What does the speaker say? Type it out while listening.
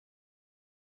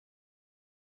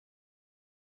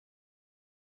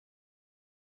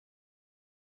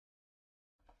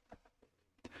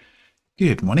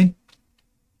Good morning.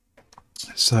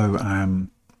 So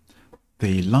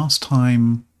the last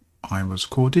time I was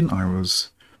recording, I was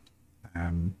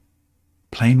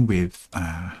playing with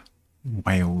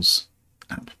Wails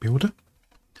app builder,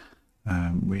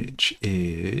 which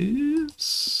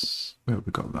is where have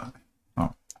we got that?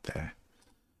 Oh, there.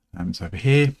 It's over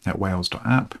here at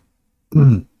Wails.app,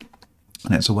 and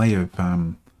it's a way of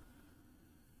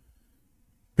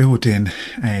building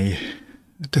a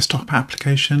desktop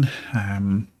application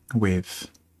with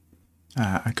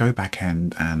a Go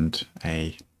backend and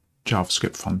a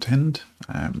JavaScript front end,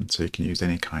 so you can use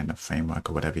any kind of framework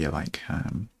or whatever you like.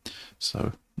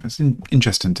 So it's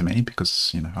interesting to me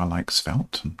because I like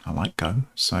Svelte and I like Go,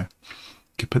 so you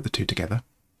could put the two together.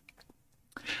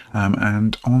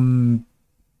 And on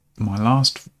my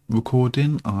last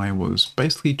recording, I was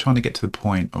basically trying to get to the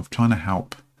point of trying to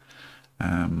help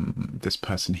this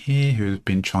person here who's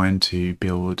been trying to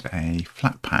build a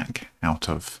Flatpak out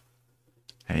of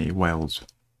a Wails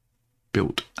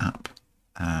built app,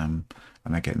 and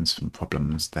they're getting some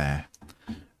problems there.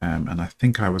 And I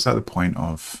think I was at the point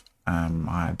of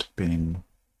I had been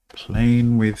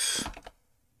playing with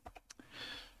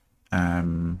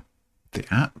the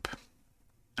app,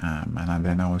 and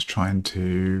then I was trying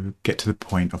to get to the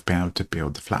point of being able to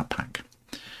build the Flatpak.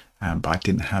 But I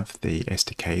didn't have the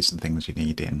SDKs and things you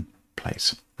need in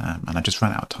place, and I just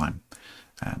ran out of time.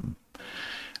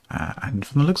 And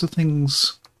from the looks of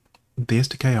things, the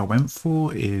SDK I went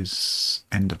for is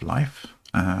end of life,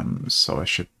 so I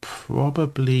should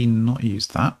probably not use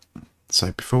that.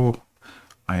 So before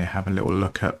I have a little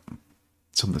look at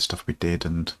some of the stuff we did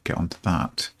and get onto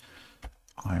that,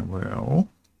 I will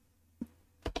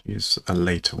use a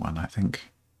later one, I think.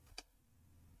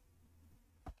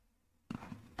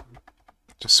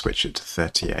 Just switch it to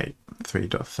 38,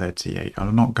 3.38.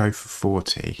 I'll not go for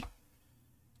 40,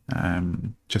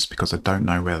 just because I don't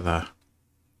know whether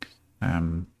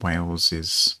Wails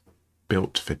is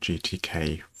built for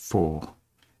GTK 4.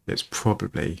 It's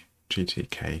probably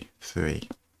GTK 3.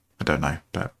 I don't know,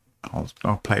 but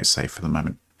I'll play it safe for the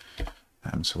moment.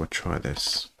 So we'll try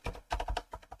this.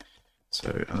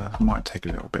 So that might take a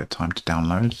little bit of time to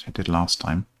download. It did last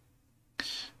time.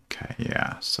 Okay,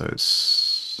 yeah, so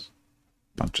it's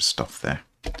a bunch of stuff there.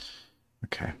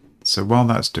 Okay, so while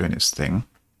that's doing its thing,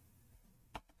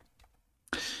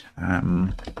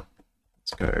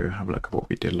 let's go have a look at what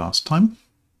we did last time.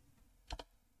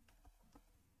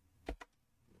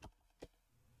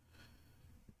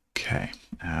 Okay,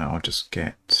 I'll just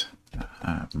get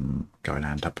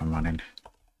GoLand up and running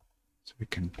so we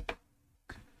can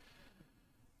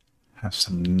have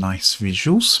some nice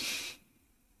visuals.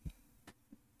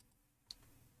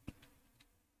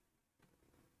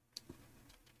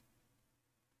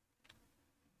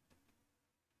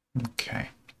 Okay.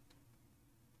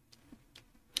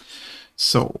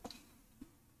 So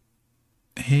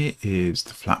here is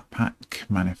the Flatpak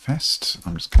manifest.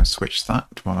 I'm just going to switch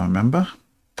that while I remember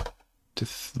to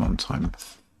runtime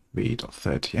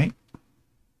 3.38.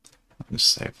 I'll just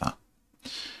save that.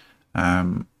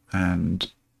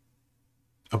 And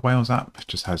a Wails app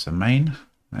just has a main,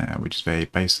 which is very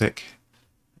basic,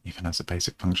 even has a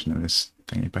basic function in this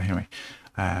thingy, but anyway,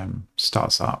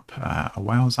 starts up a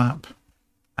Wails app,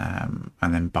 and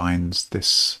then binds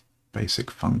this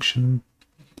basic function,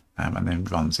 and then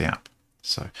runs the app.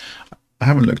 So I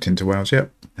haven't looked into Wails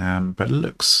yet, but it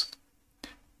looks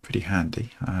pretty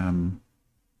handy.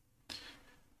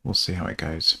 We'll see how it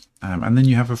goes. And then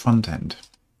you have a front end.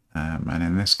 And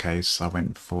in this case, I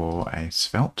went for a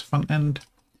Svelte front end.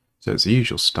 So it's the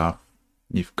usual stuff.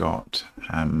 You've got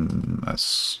a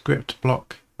script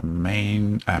block, a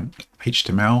main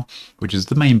HTML, which is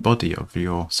the main body of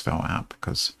your Svelte app,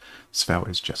 because Svelte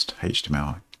is just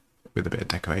HTML with a bit of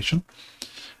decoration.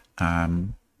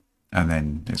 And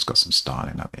then it's got some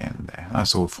styling at the end there.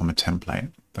 That's all from a template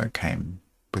that came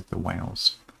with the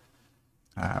Wails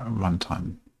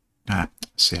runtime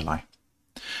CLI.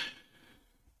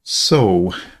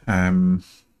 So I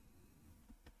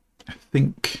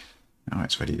think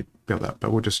it's ready to build up,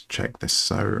 but we'll just check this.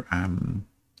 So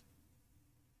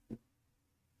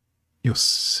you'll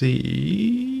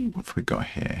see what have we got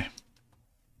here.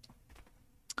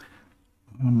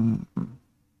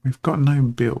 We've got no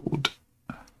build.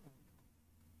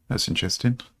 That's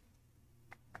interesting.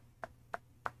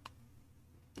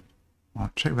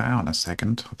 I'll check that out in a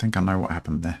second. I think I know what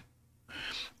happened there.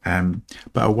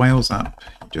 But a Wails app,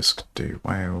 you just do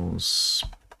Wails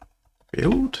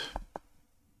build,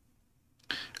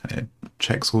 and it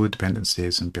checks all the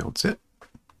dependencies and builds it.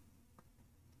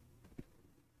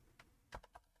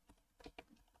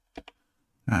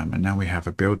 And now we have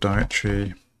a build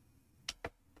directory.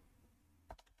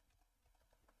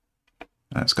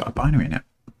 It's got a binary in it.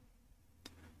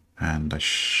 And I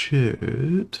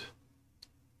should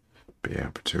be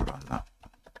able to run that.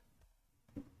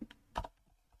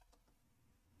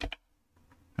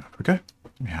 There we go.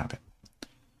 We have it.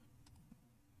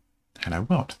 Hello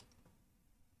world.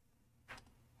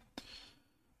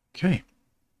 Okay.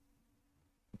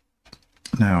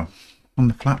 Now, on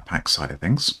the Flatpak side of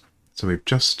things, so we've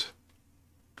just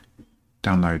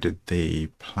downloaded the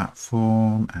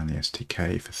platform and the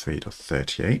SDK for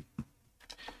 3.38.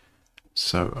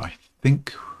 So I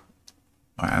think,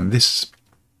 and this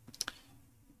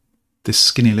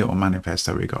skinny little manifest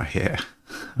that we got here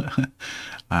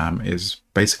is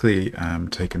basically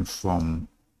taken from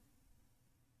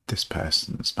this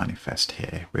person's manifest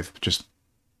here, with just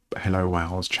hello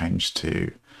Wails changed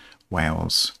to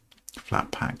Wails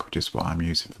Flatpak, which is what I'm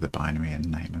using for the binary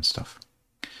and name and stuff.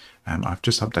 I've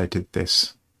just updated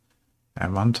this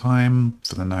runtime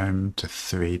for the GNOME to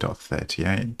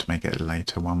 3.38 to make it a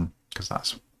later one, because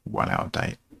that's well out of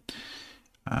date.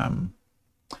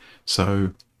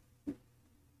 So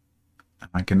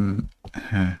I can,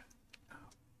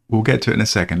 we'll get to it in a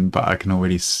second, but I can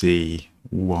already see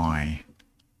why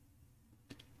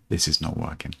this is not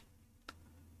working.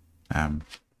 But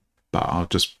I'll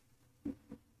just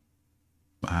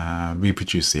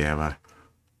reproduce the error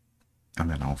and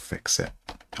then I'll fix it.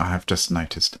 I have just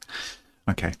noticed.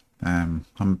 Okay, I'm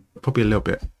probably a little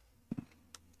bit,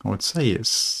 I would say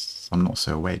I'm not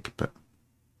so awake, but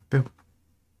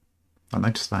I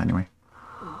noticed that anyway.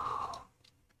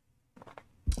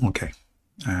 Okay,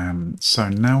 so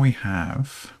now we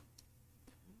have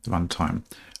the runtime,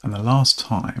 and the last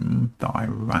time that I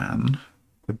ran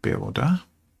the builder,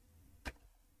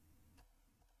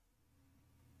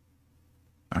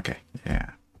 okay,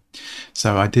 yeah,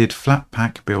 so I did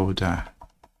Flatpak builder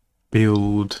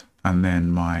build and then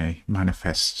my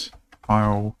manifest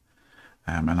file,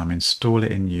 and I'm install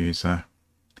it in user,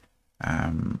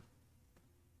 and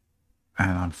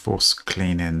I'm force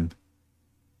cleaning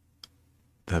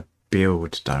the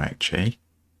build directory,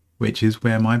 which is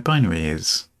where my binary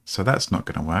is. So that's not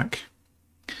going to work.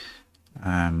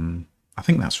 I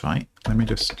think that's right. Let me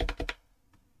just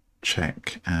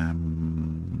check.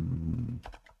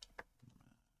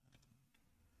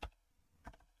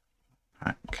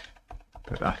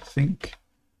 But I think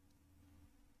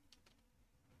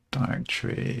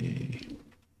directory.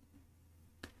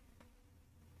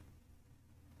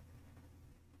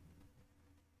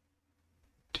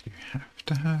 Do you have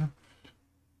to have?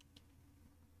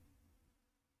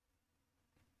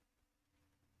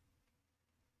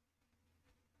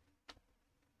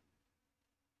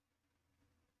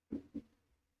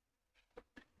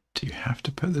 Do you have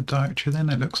to put the directory then?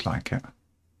 It looks like it.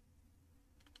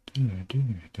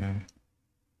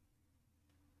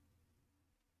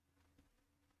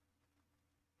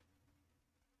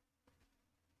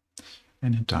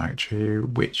 In a directory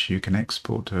which you can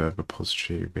export to a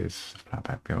repository with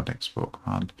Flatpak build export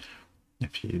command.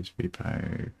 If you use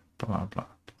repo, blah blah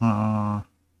blah.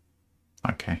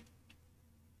 Okay.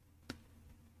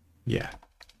 Yeah.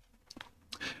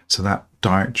 So that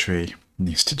directory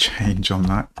needs to change on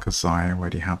that because I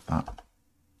already have that.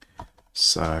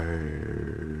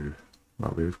 So,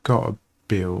 well, we've got a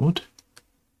build.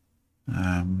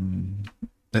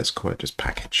 Let's call it just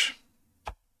package.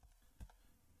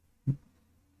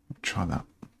 Try that.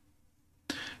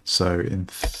 So in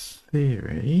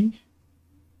theory,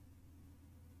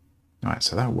 all right,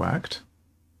 so that worked.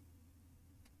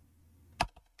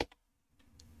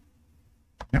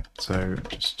 Yep, so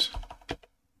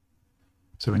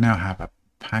we now have a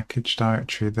package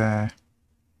directory there,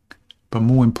 but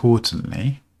more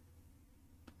importantly,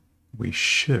 we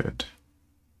should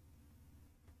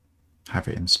have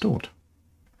it installed.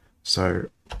 So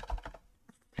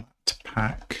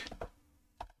Flatpak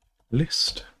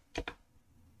list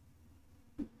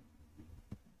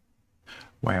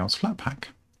Wails Flatpak,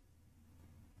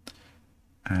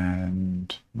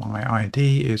 and my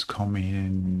ID is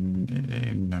common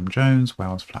in GNOME Jones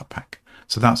Wails Flatpak.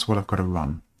 So that's what I've got to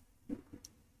run.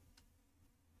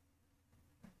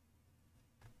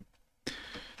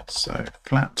 So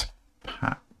Flatpak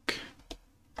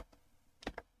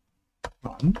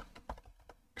run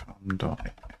com.it.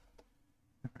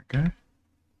 There we go.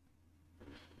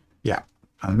 Yeah,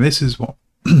 and this is what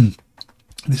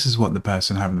this is what the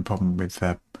person having the problem with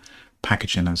their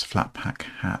packaging as Flatpak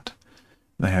had.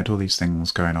 They had all these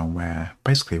things going on where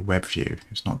basically web view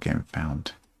is not getting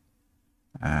found,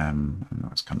 and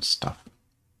that kind of stuff.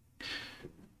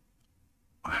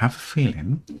 I have a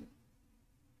feeling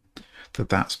that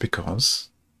that's because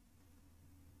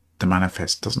the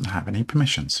manifest doesn't have any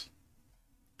permissions.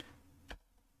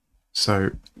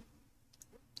 So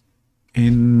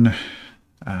in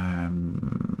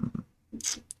I've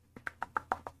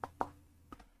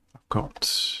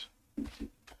got,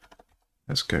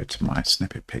 let's go to my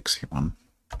snippet pixie one.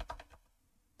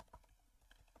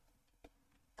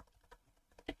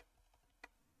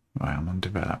 Right, I'm on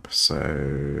develop,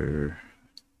 so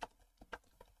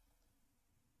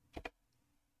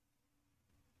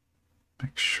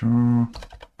make sure.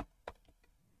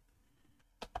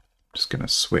 Just going to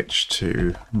switch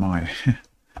to my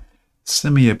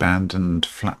semi-abandoned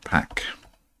Flatpak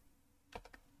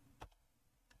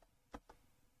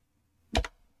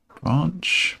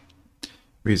branch.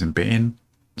 Reason being,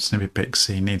 snippet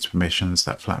pixie needs permissions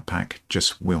that Flatpak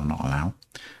just will not allow.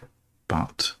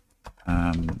 But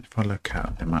if I look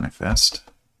at the manifest,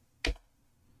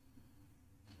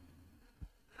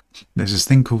 there's this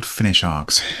thing called finish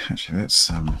args. Actually,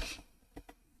 let's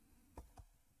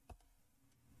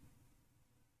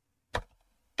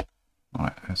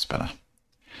right, that's better.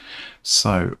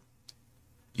 So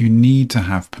you need to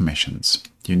have permissions.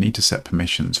 You need to set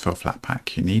permissions for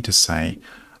Flatpak. You need to say,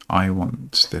 I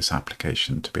want this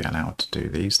application to be allowed to do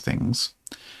these things.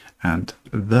 And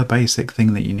the basic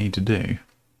thing that you need to do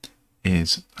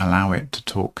is allow it to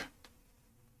talk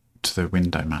to the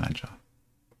window manager,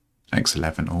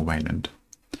 X11 or Wayland.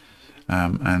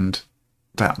 And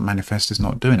that manifest is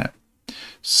not doing it.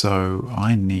 So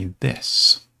I need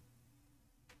this.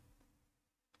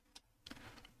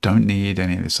 Don't need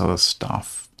any of this other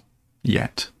stuff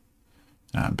yet,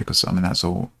 because I mean that's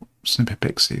all snippet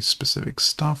pixie specific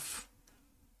stuff,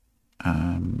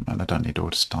 and I don't need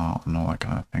auto start and all that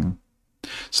kind of thing.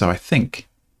 So I think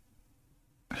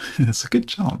there's a good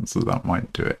chance that that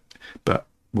might do it, but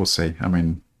we'll see. I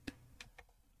mean,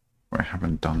 we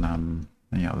haven't done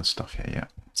any other stuff here yet,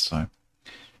 so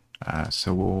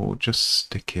so we'll just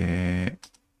stick it.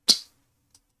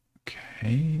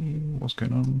 Okay, what's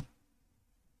going on?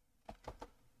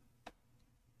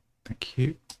 Thank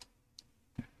you.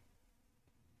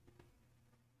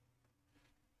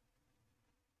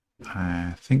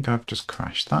 I think I've just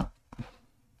crashed that.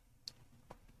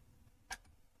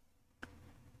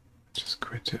 Just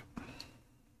quit it.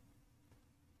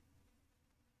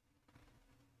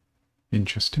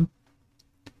 Interesting.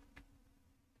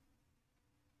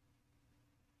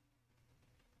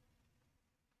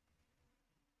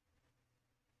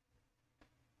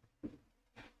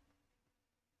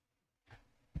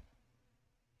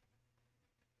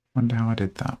 Wonder how I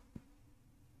did that.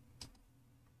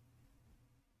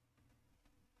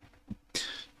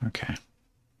 Okay.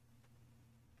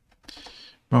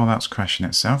 Well, that's crashing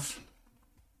itself.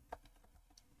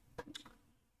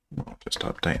 We'll just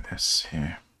update this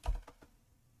here.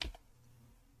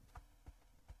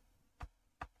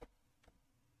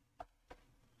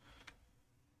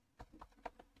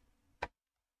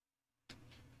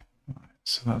 Right,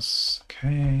 so that's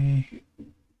okay.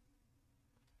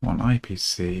 One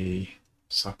IPC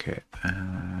socket.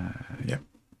 Yep.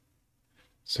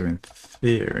 So in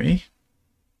theory,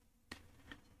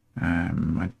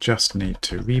 I just need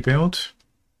to rebuild,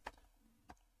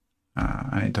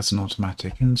 and it does an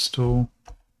automatic install.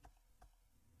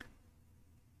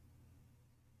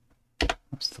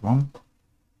 That's the one.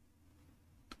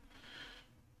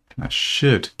 I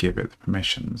should give it the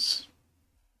permissions.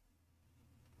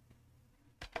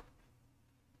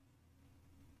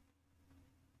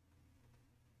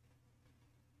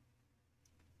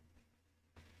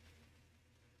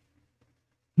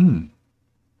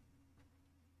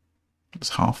 It's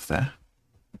half there.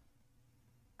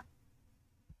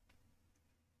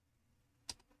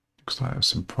 Looks like there's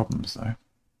some problems though.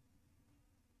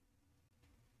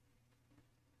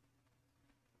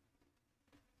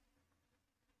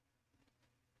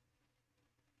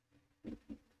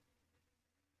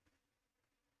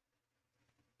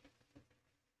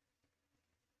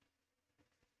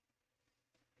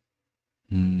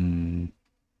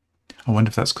 I wonder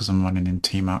if that's because I'm running in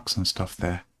Tmux and stuff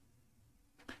there.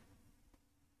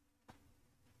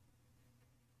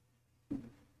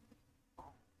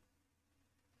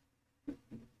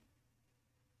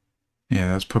 Yeah,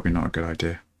 that's probably not a good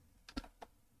idea.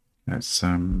 Let's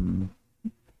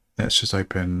just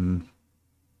open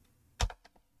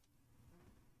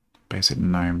basic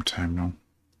GNOME terminal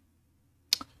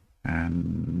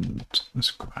and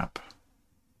let's grab.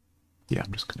 Yeah,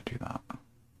 I'm just going to do that.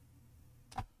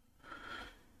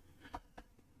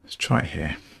 Let's try it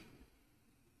here.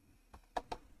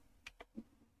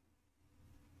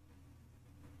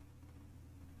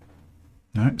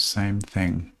 No, same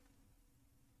thing.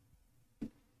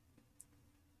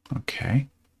 Okay.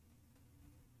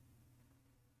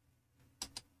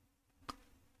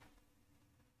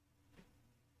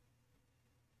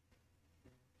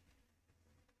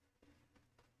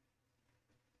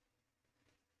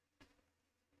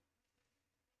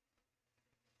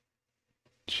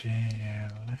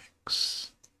 GLX.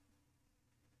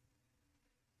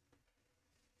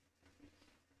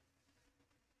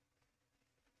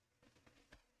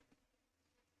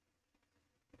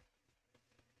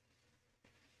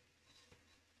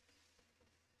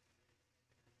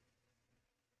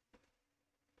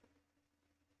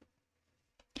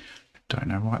 Don't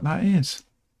know what that is.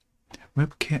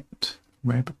 WebKit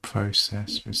web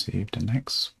process received an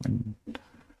X when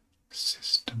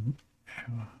system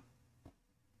error.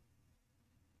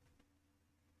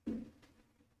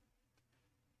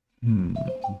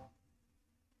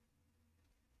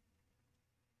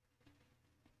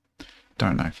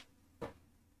 Don't know.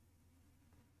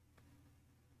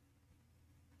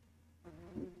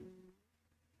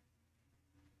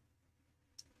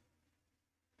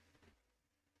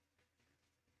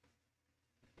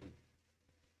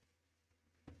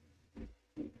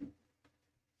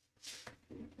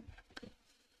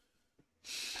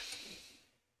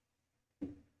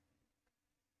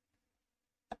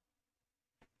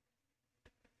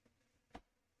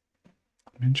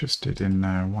 I'm interested in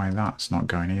why that's not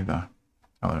going either.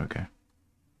 Oh, there we go.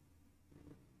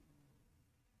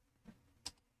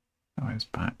 Oh, it's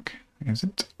back. Is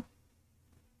it?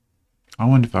 I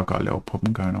wonder if I've got a little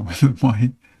problem going on with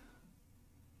mine.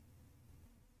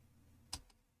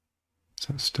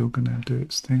 So it's still going to do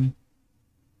its thing.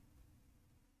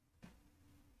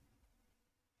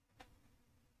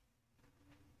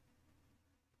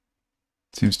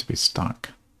 Seems to be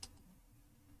stuck.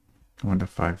 I wonder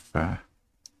if I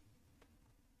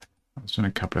was doing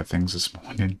a couple of things this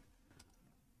morning.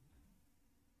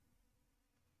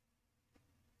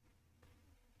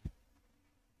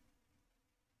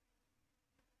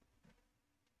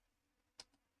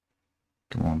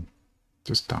 Come on,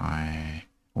 just die.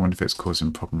 I wonder if it's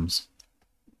causing problems.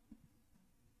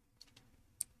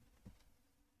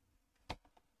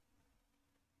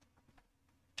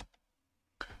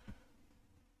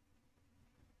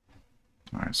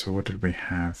 Alright, so what did we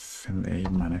have in the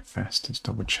manifest? Let's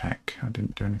double check. I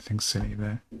didn't do anything silly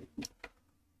there.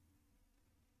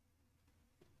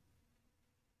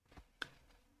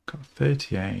 Got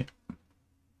 38.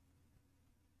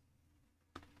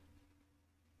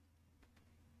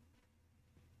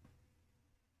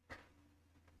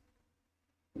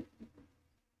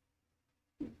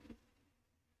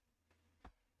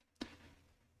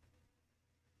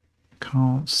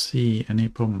 Can't see any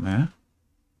problem there.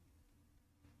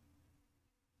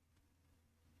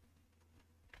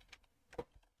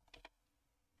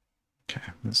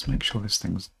 Okay, let's make sure this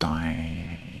thing's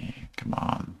dying. Come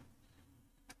on.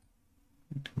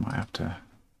 Might have to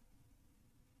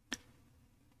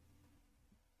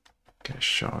get a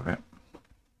shot of it.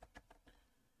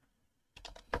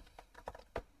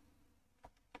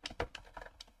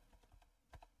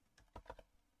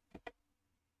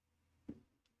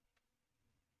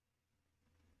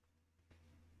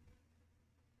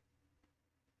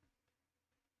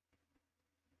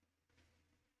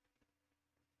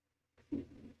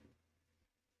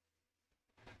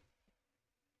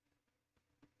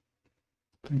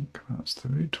 I think that's the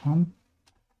root one.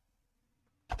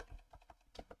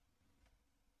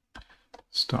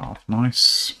 Start off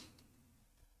nice.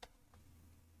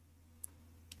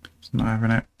 It's not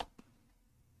having it.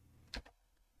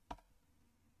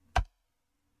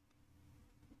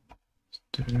 Let's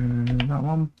do that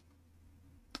one.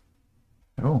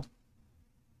 Oh.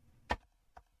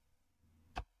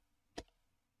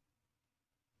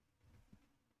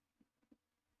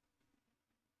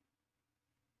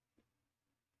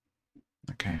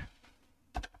 Okay.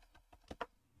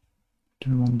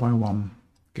 Do one by one.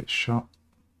 Get shot.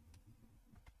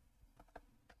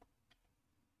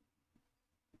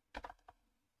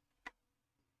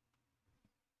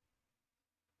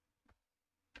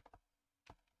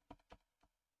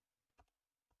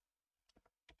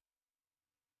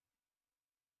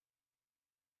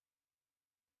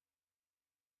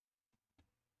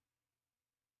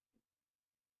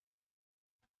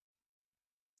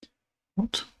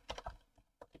 What?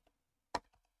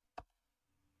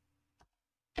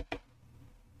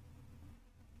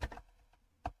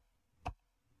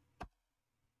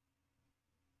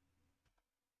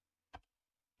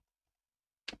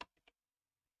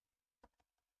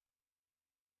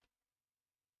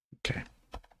 Okay.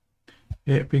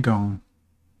 It be gone.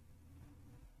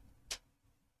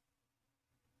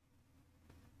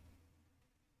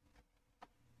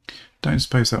 Don't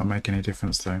suppose that'll make any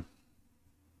difference though.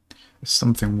 There's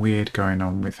something weird going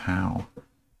on with how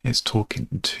it's talking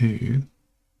to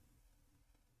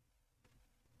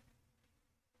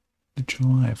the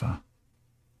driver.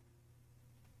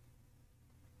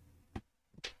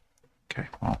 Okay,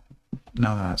 well,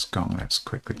 now that that's gone, let's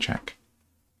quickly check.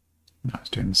 No, it's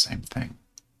doing the same thing.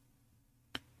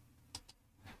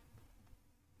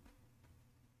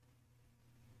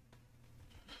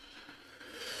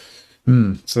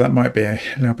 So that might be a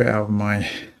little bit out of my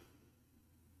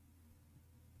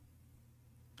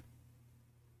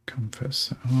comfort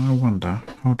zone. I wonder,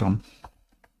 hold on.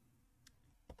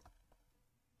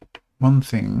 One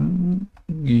thing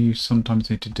you sometimes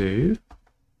need to do.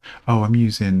 Oh, I'm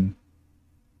using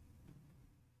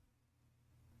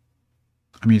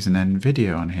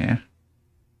NVIDIA on here.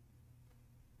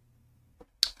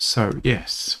 So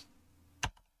yes,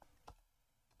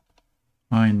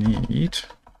 I need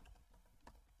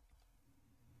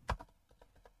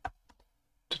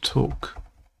to talk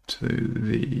to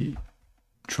the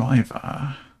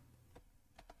driver.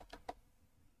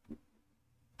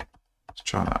 Let's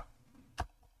try that.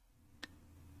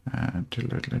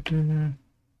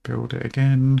 Build it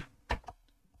again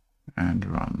and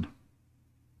run.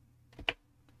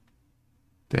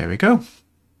 There we go.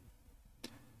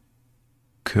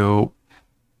 Cool.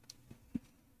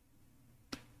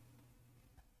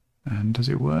 And does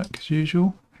it work as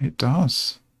usual? It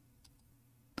does.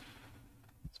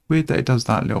 It's weird that it does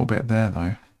that little bit there though.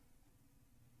 I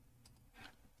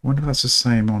wonder if that's the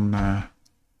same on a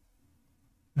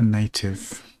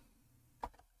native.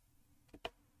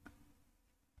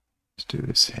 Let's do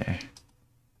this here.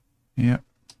 Yep.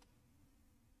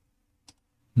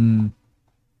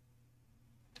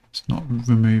 It's not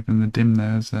removing the dim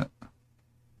there, is it?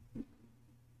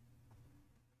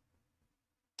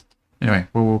 Anyway,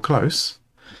 well, we're close.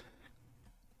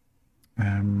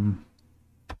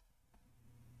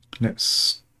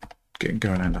 Let's get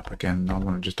going and up again. I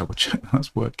want to just double check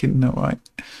that's working. No, right?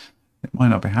 It might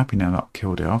not be happy now that I've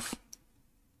killed it off.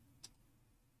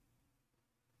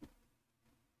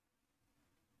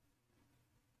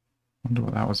 Wonder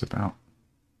what that was about.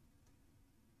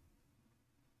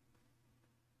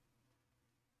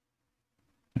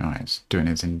 Alright, it's doing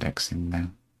its indexing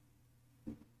now.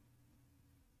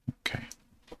 Okay,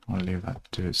 I'll leave that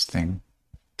to do its thing.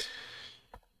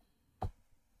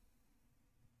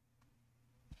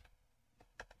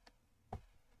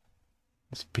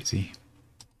 It's busy.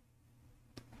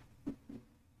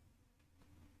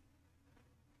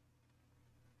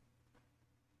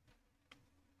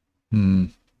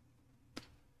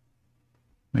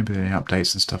 Maybe the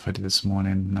updates and stuff I did this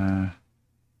morning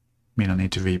mean I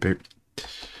need to reboot.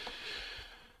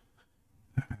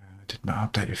 I did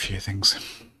update a few things.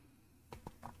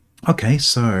 Okay,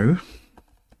 so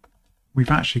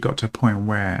we've actually got to a point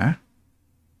where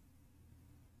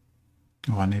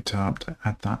I need to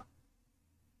add that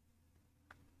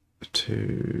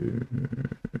to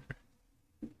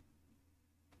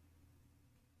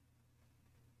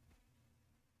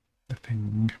the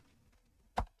thing.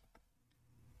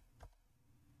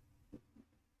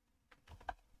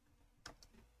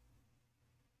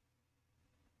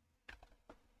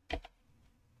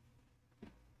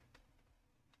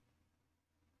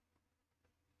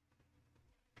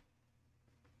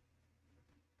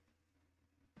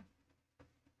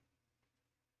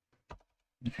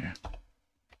 Yeah.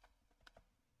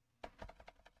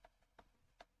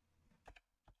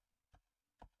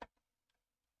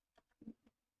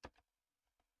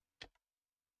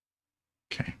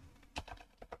 Okay.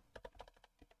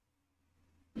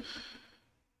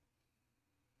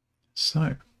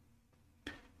 So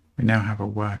we now have a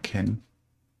working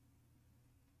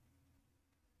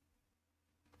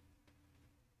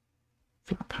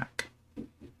Flatpak.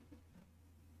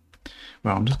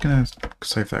 Well, I'm just going to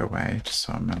save that away just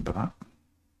so I remember that.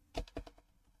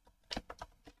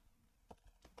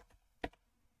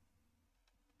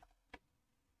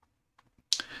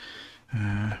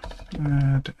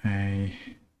 Add a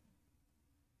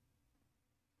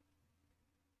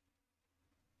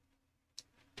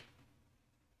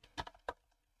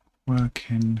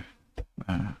working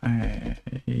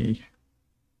a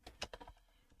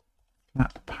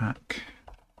Flatpak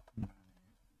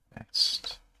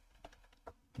manifest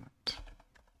that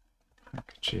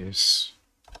packages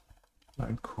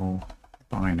local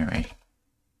binary.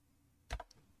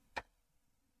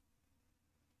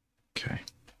 Okay,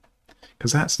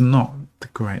 because that's not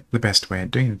the best way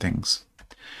of doing things.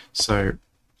 So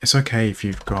it's okay if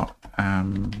you've got a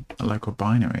local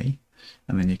binary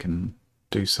and then you can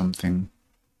do something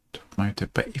to promote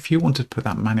it. But if you wanted to put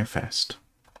that manifest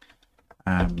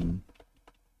if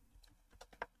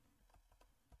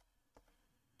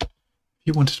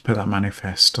you wanted to put that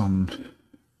manifest on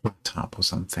Flatpak or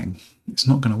something, it's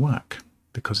not going to work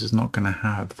because it's not going to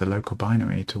have the local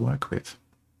binary to work with.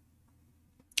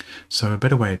 So a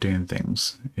better way of doing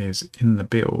things is in the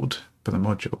build for the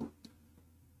module,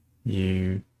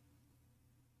 you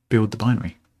build the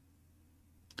binary,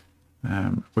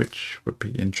 which would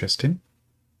be interesting.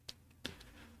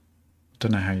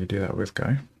 Don't know how you do that with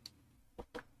Go.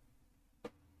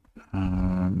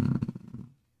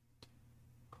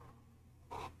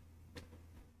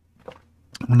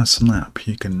 On a snap,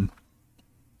 you can.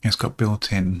 It's got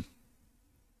built-in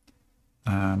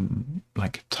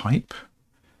like a type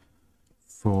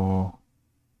for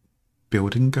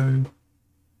building Go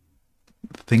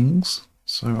things.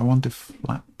 So I wonder if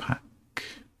Flatpak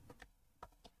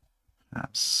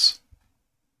has.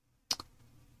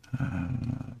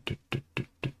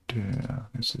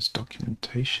 This is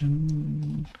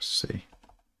documentation. Let's see.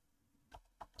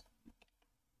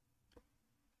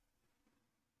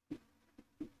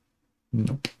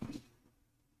 Nope.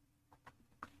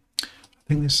 I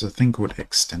think this is a thing called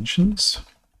extensions.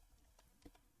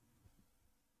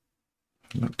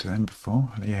 I've looked at them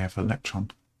before. Yeah, for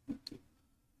Electron.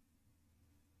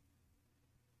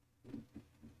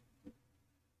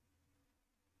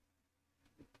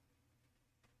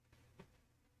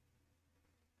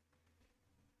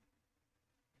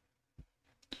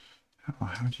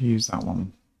 How do you use that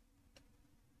one?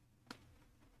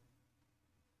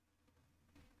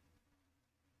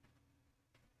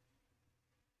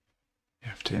 You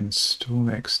have to install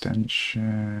the extension,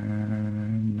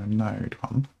 the node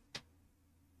one.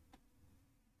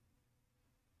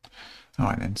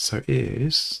 Alright then, so have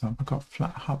I got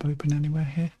FlatHub open anywhere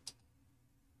here?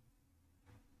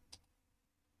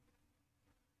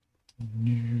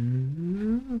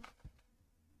 No.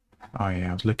 Oh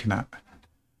yeah, I was looking at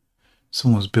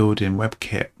someone's building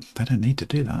WebKit. They don't need to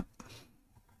do that.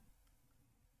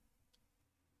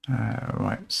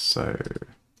 Right, so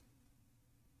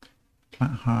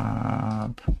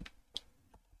FlatHub,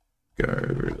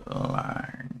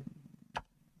 Golang.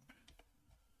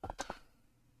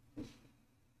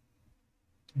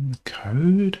 In the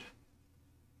code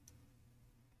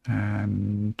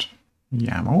and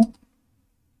YAML.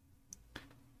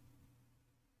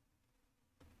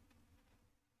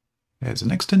 There's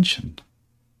an extension.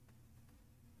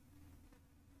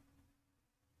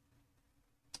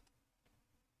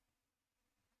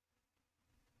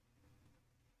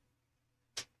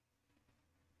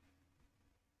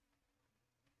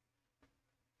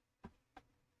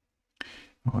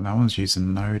 Well, that one's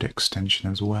using node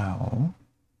extension as well.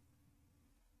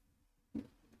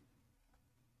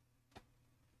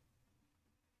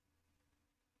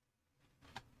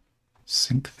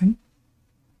 Sync thing.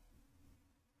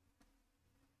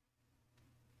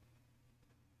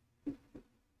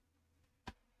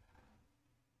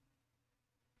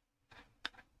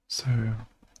 So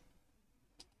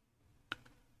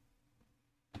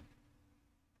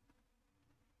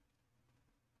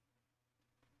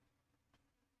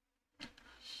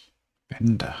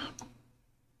vendor.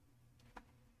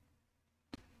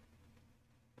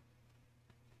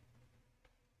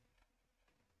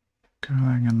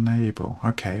 Golang enable.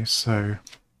 Okay, so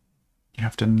you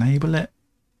have to enable it,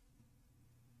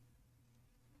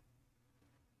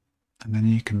 and then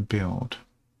you can build.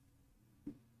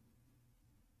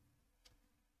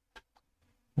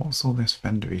 What's all this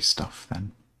vendor-y stuff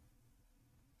then?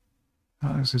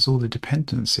 Oh, this is all the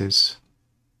dependencies.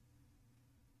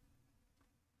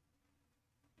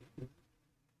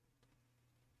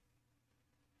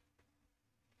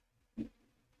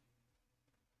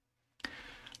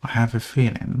 I have a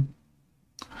feeling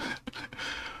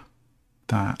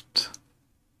that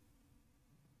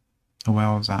the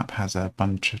Wails app has a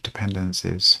bunch of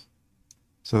dependencies,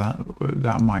 so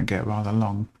that might get rather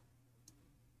long.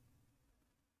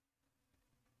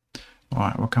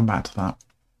 Alright, we'll come back to that.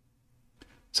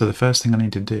 So the first thing I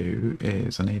need to do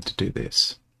is I need to do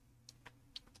this.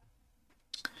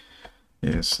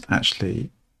 Is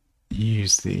actually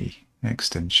use the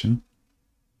extension.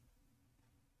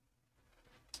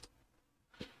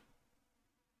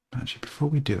 Actually, before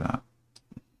we do that,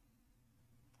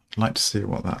 I'd like to see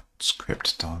what that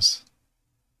script does.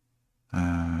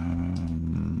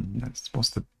 What's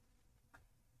the...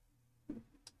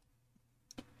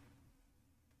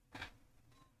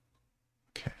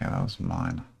 Okay, that was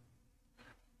mine.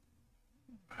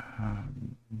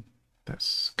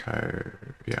 Let's go...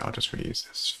 Yeah, I'll just reuse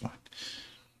this, fine.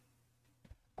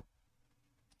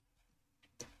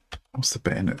 What's the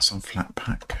bit in it that's on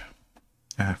Flatpak?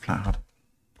 FlatHub.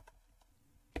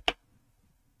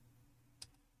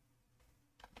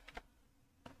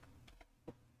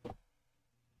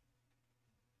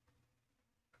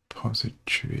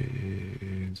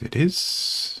 Repositories, it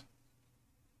is.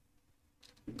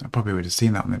 I probably would have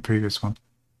seen that on the previous one.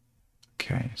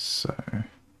 Okay, so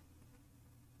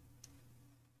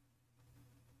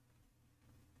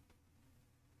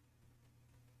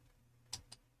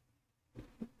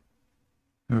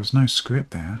there was no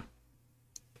script there.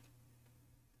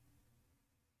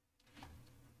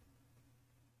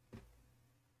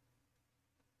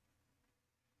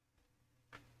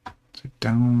 So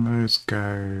downloads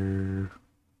go,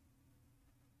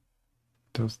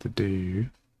 does the do.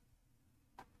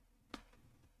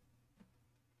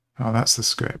 Oh, that's the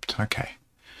script. Okay.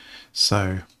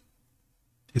 So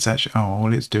it's actually, oh,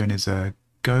 all it's doing is a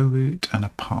go route and a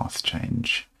path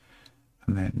change.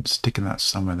 And then sticking that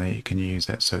somewhere that you can use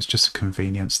it. So it's just a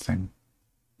convenience thing.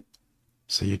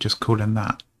 So you're just calling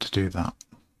that to do that.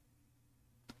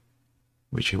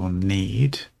 Which you will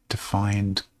need to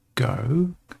find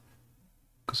go,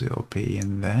 because it'll be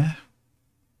in there.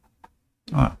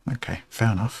 Oh, okay,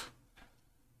 fair enough.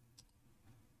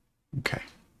 Okay.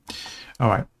 All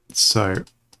right, so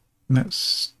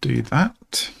let's do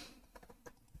that.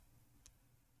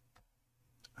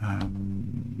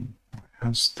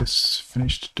 Has this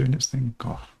finished doing its thing?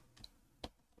 God,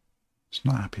 it's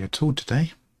not happy at all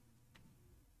today.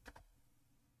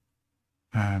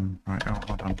 Right, oh,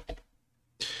 hold on.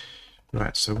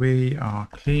 Right, so we are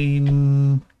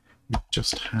clean. We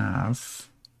just have,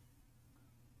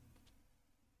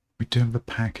 we do have a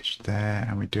package there,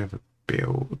 and we do have a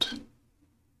build.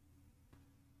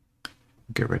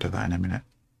 Get rid of that in a minute.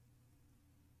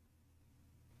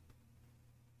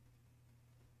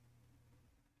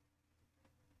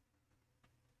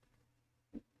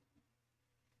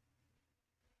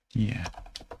 Yeah.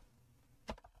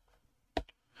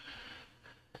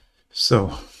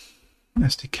 So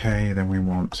SDK, then we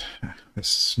want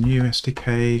this new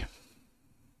SDK.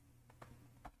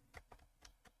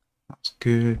 That's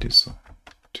good. It's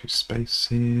 2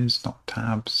 spaces, not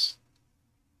tabs.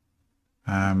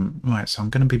 Right, so I'm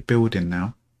going to be building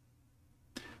now.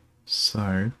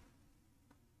 So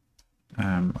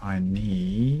I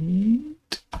need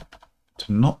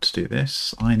to not do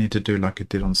this. I need to do like I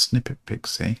did on Snippet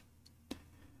Pixie,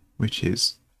 which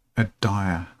is a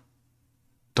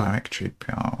directory.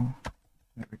 Oh,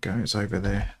 there we go. It's over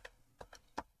there,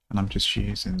 and I'm just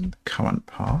using the current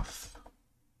path.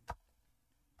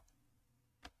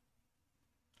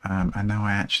 And now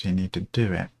I actually need to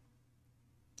do it.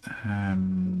 I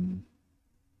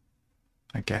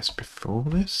guess before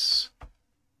this.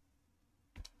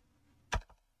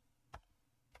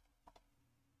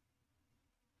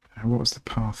 What was the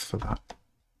path for that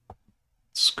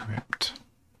script?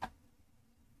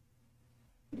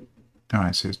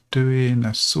 Alright, so it's doing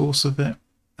a source of it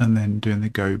and then doing the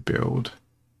go build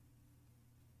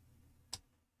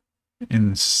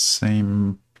in the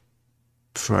same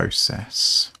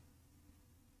process,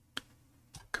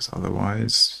 because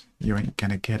otherwise you ain't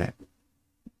gonna get it.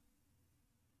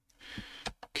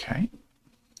 Okay.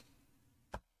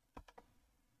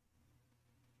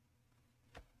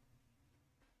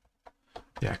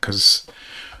 Yeah, because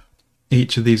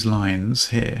each of these lines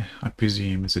here, I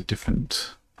presume, is a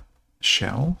different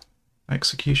shell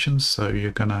execution. So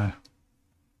you're gonna,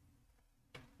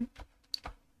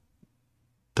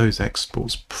 those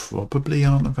exports probably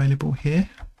aren't available here,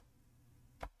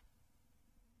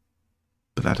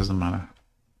 but that doesn't matter.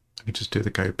 I can just do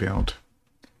the go build.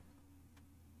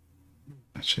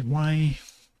 Actually, why?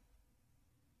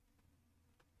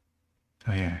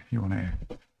 Oh yeah, you want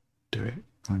to do it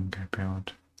on go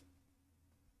build.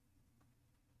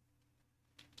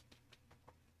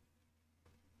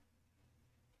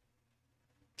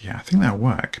 Yeah, I think that'll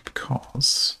work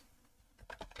because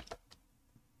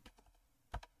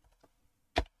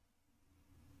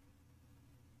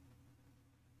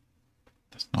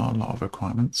there's not a lot of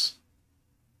requirements.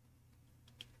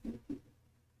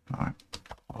 Alright,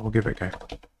 I'll give it a go.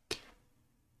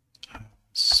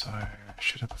 So I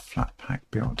should have a Flatpak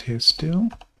built here still.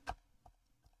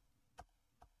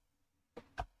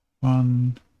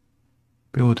 One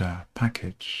builder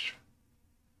package.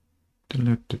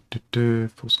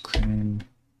 False clean.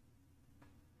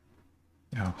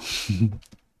 Oh.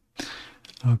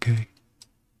 Okay.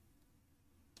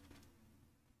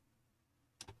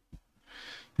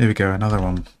 There we go, another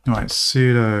one. Alright,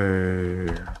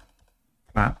 sudo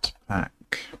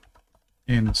Flatpak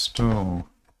install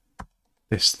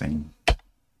this thing.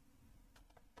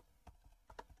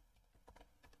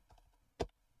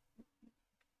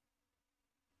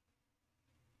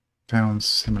 Found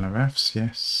similar refs,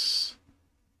 yes.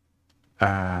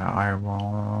 I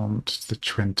want the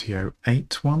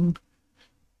 2008 one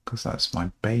because that's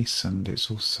my base and it's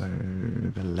also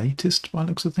the latest by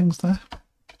looks of things there.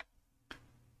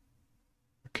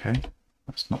 Okay,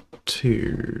 That's not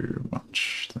too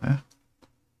much there.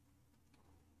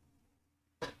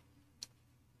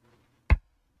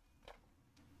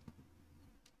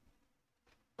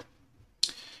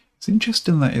 It's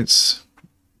interesting that it's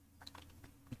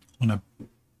on a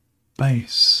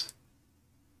base.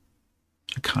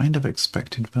 I kind of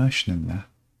expected version in there.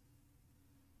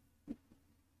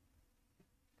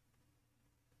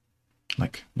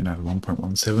 Like, you know,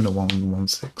 1.17 or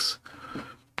 1.16.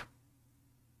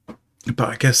 But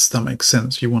I guess that makes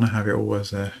sense. You want to have it all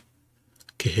as a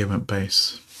coherent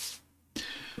base.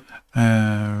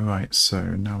 Right, so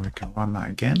now we can run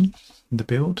that again in the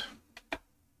build.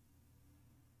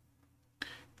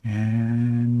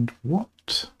 And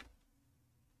what?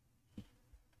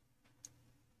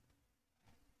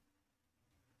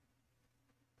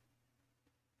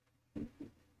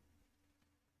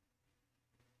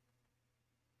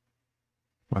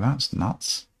 Well, that's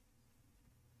nuts.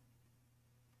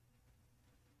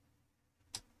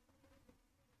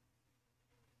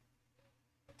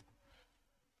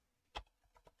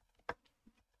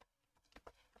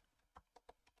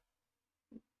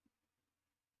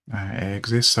 It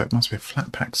exists, so it must be a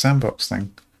Flatpak sandbox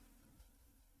thing.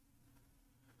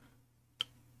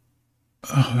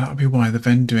 Oh, that'll be why the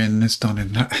vendoring is done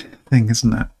in that thing,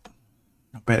 isn't it?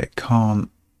 I bet it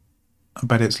can't. I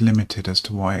bet it's limited as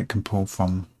to why it can pull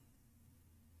from.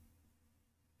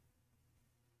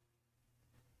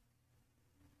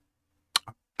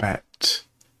 I bet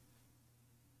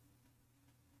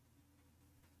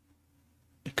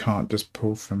you can't just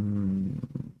pull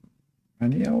from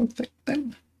any old thing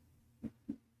then.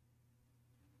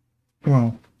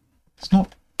 Well, it's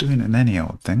not doing an any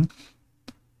old thing.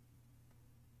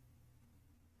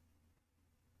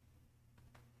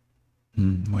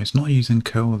 Well, it's not using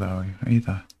curl though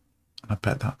either. I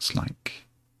bet that's like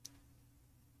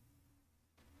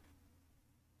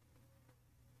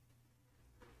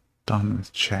done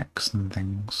with checks and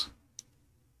things.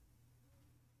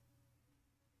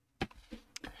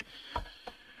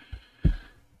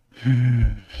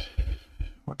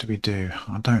 What do we do?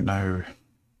 I don't know.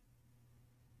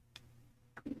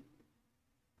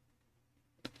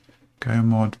 Go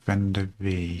mod vendor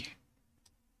v.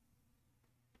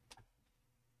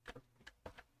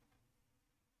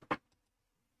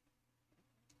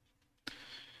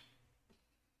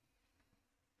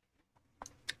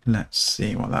 Let's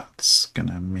see what that's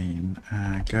gonna mean.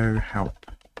 Go help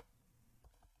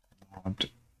mod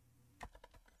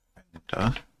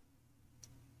vendor.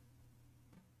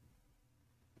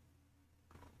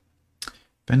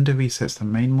 Vendor resets the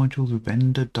main module's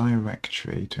vendor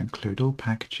directory to include all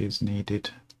packages needed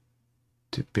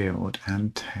to build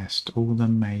and test all the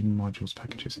main modules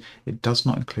packages. It does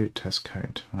not include test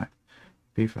code. Right.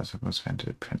 V++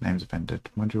 vendor, print names of vendor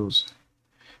modules.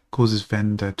 Causes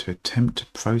vendor to attempt to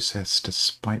process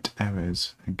despite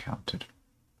errors encountered.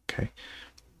 Okay.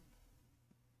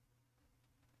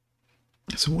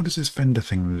 So what does this vendor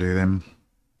thing do then?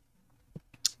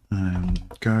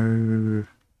 Go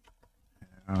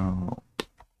help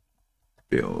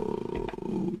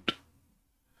build.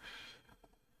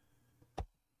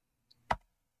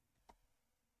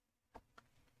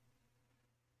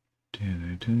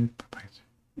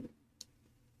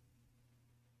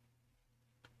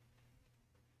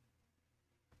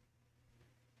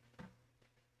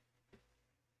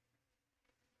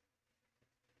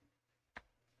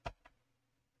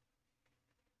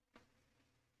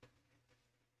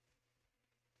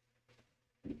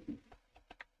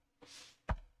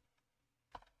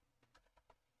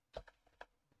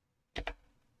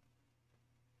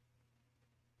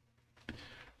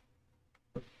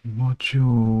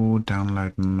 Module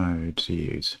download mode to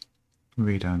use.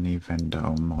 Read only vendor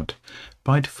or mod.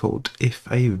 By default, if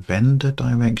a vendor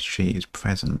directory is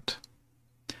present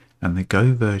and the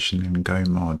Go version in Go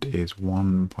mod is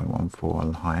 1.14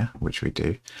 or higher, which we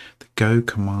do, the Go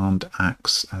command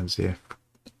acts as if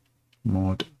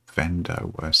mod vendor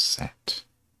were set.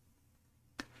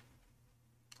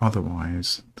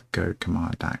 Otherwise, the Go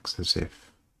command acts as if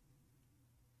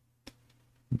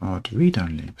mod read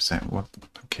only set. What?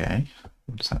 Okay,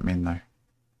 what does that mean though?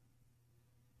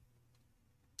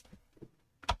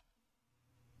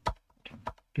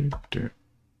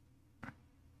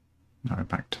 Now we're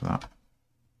back to that.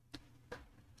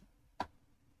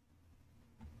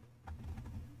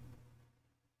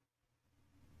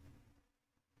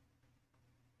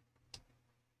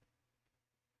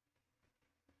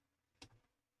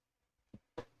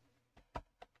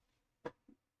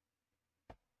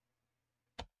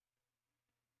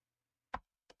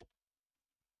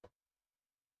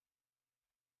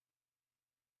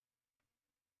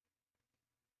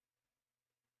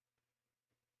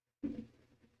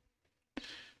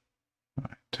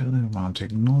 Tell the command to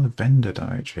ignore the vendor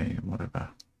directory and whatever.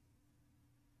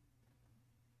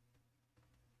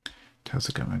 Tells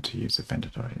the command to use the vendor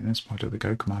directory. In this module, the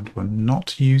go command will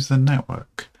not use the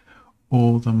network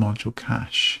or the module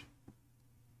cache.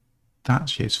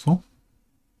 That's useful.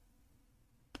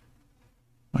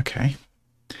 Okay.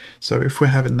 So if we're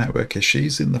having network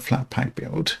issues in the Flatpak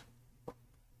build,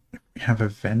 we have a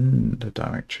vendor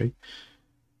directory.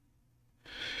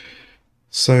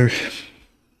 So,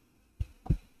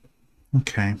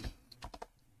 okay.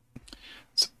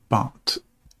 But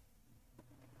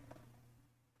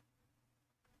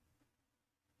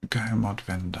go mod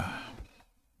vendor.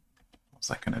 What's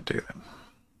that going to do then?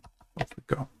 What have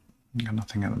we got? We've got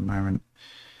nothing at the moment.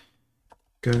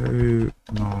 Go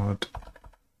mod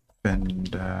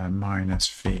vendor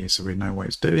 -v, so we know what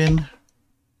it's doing.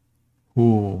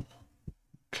 Oh,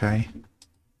 okay.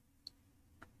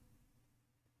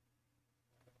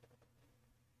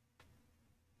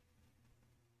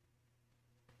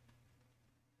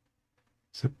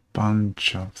 It's a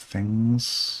bunch of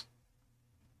things.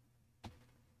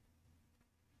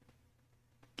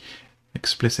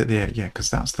 Explicitly, yeah,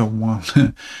 because that's the one.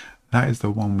 That is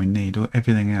the one we need.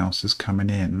 Everything else is coming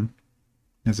in.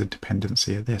 There's a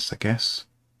dependency of this, I guess.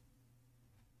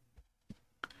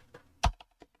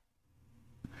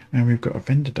 And we've got a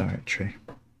vendor directory.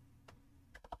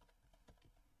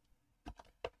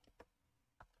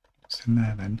 What's in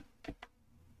there then?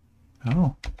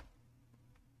 Oh.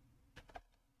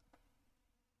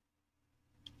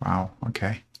 Wow,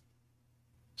 okay.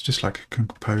 It's just like a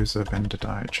composer vendor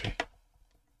directory.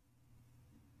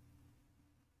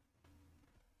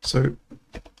 So,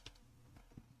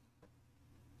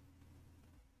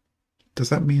 does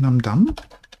that mean I'm done?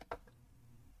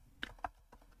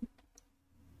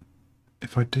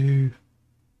 If I do,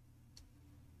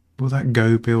 will that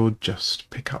Go build just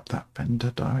pick up that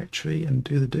vendor directory and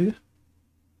do the do?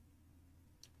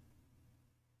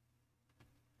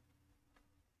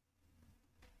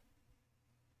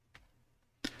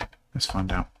 Let's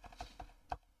find out.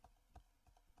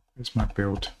 Here's my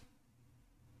build.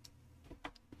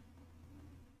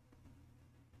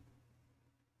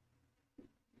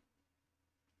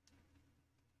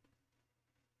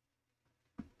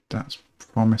 That's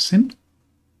promising.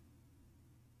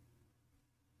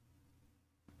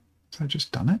 So I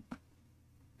just done it.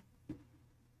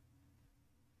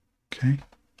 Okay.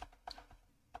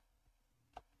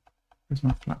 Where's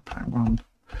my Flatpak one?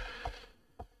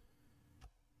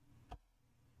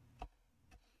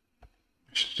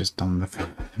 I should have just done the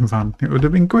run. It would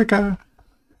have been quicker.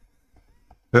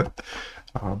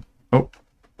 Oh,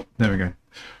 there we go.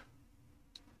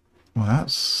 Well,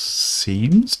 that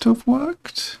seems to have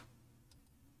worked.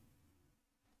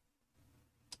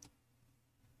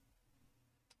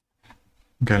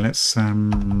 Okay, let's oh,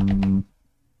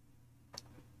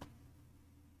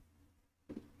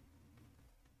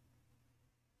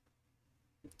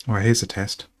 here's a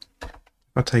test. If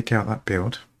I take out that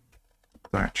build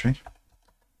directory,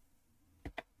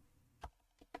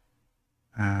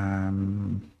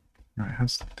 right,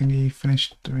 has the thingy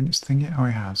finished doing its thing yet? Oh,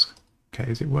 it has. Okay,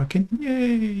 is it working?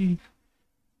 Yay!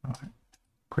 All right,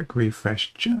 quick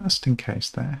refresh just in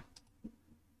case there.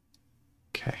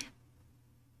 Okay.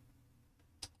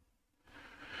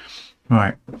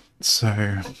 Right, so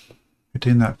we're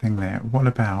doing that thing there. What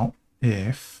about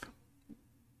if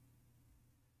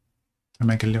I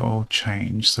make a little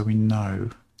change so we know?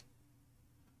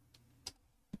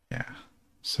 Yeah,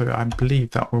 so I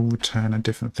believe that will return a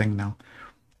different thing now.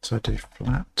 So I do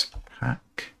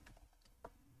Flatpak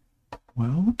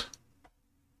world.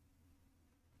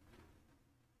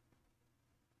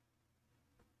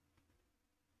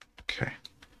 Okay,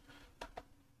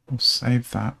 we'll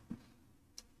save that.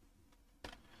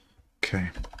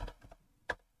 Okay,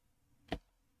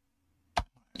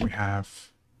 we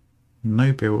have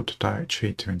no build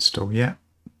directory to install yet,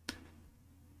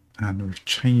 and we've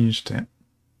changed it.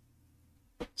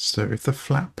 So if the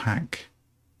Flatpak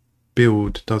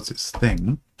build does its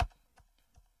thing,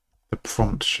 the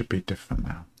prompt should be different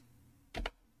now.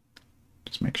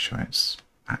 Just make sure it's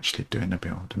actually doing a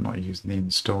build and not using the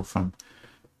install from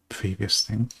previous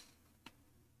thing.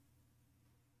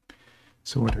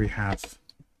 So what do we have?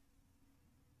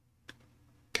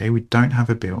 Okay, we don't have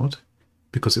a build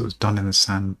because it was done in the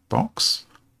sandbox,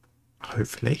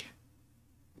 hopefully.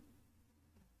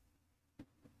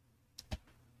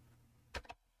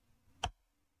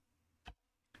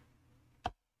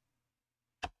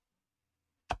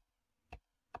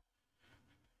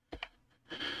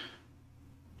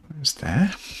 What's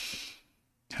there?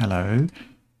 Hello,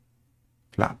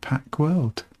 Flatpak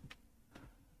world.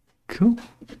 Cool.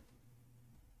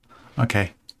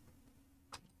 Okay,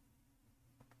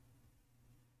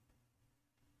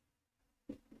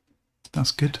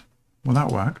 That's good. Well, that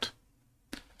worked.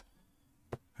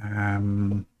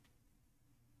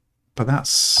 But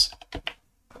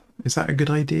is that a good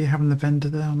idea, having the vendor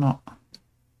there or not?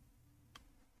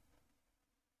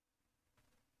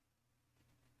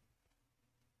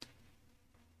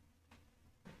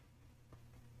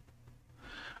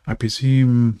 I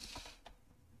presume,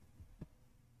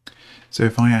 so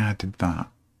if I added that,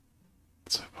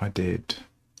 so if I did,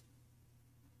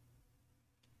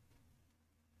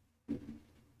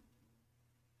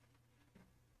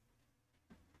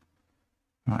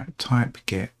 right, type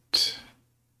get,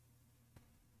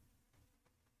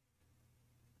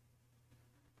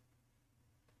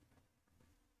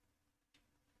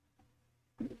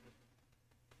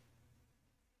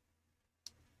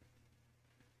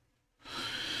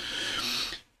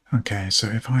 okay, so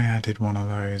if I added one of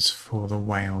those for the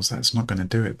Wails, that's not going to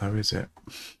do it though, is it?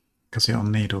 Because it'll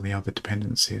need all the other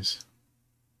dependencies.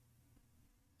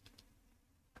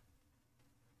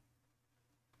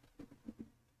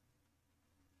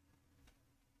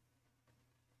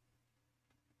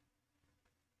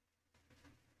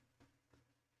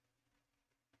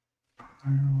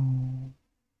 File,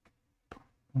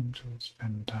 modules,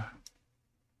 vendor.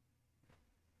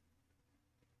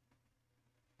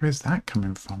 Where's that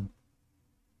coming from?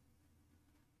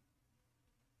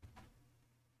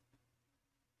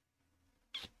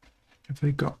 Have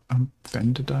they got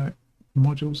vendor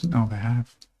modules? Oh, they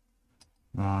have.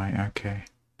 Right, okay.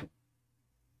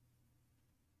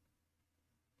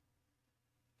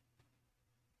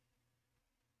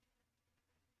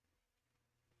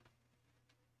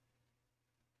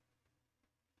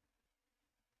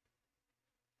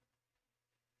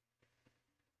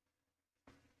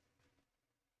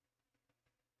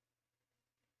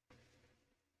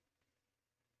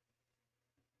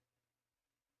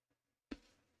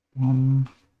 One.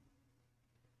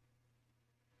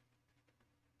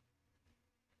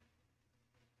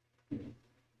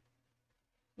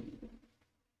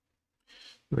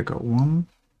 They got 1,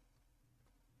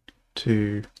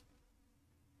 2,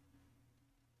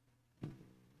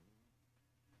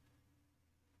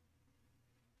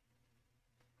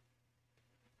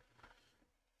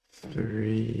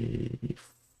 3,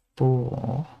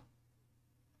 4,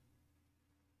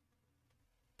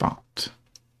 but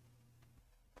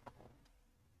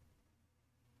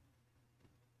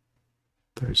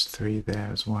those 3 there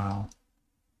as well.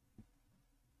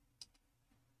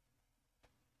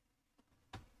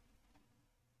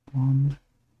 One,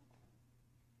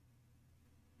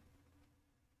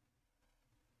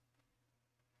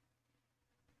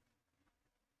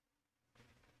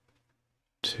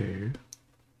 two,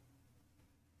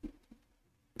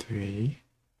 3,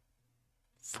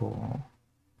 4,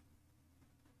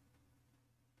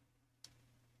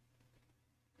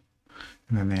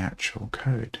 and then the actual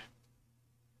code.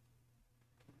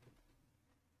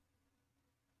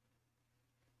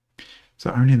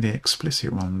 So only the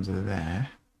explicit ones are there.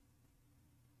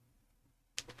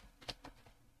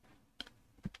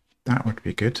 That would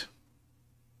be good.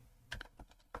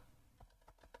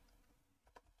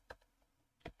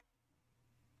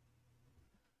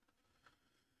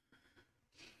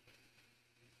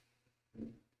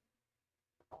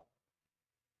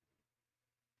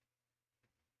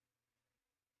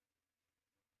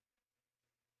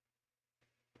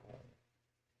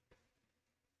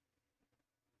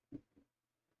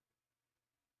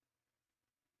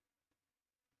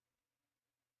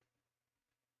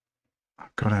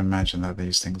 I've got to imagine that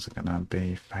these things are going to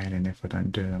be failing if I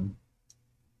don't do them.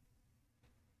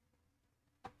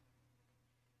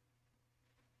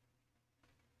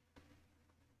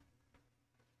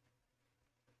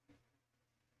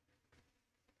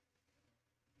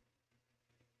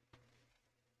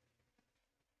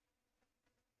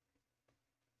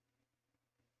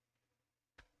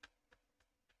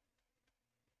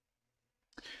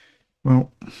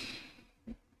 Well,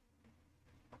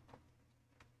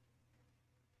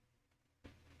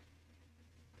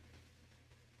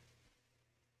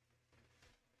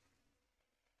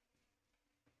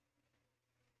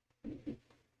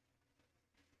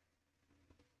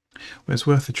 it's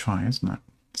worth a try, isn't it?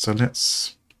 So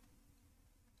let's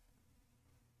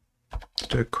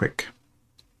do a quick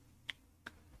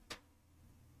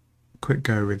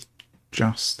go with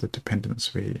just the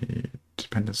dependency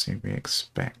we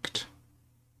expect,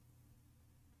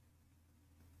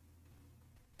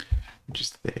 which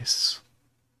is this.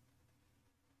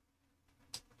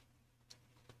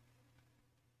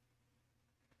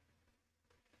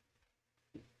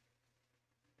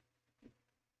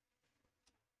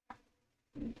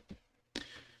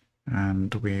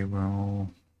 And we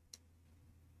will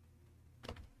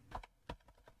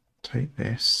take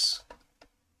this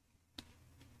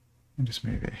and just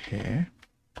move it here.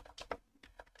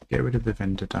 Get rid of the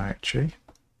vendor directory.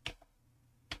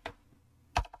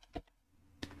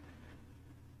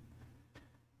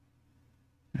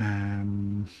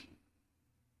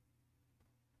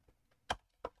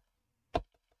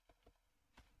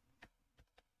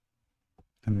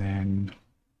 And then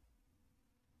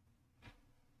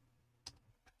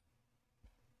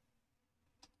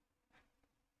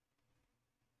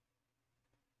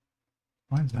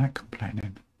why is that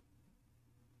complaining?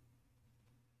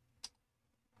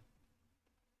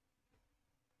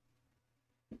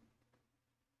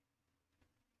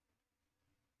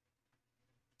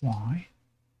 Why?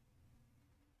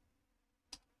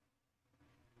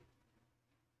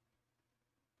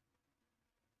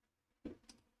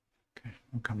 Okay,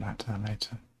 we'll come back to that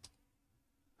later.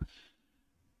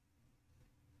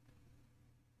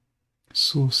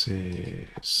 Sources,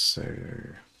 so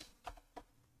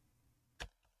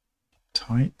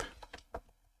type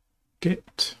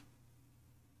git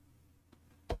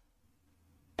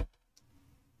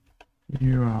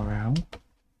URL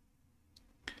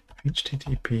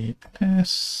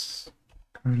https :/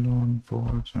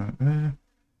 right there.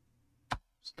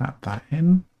 Slap that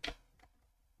in.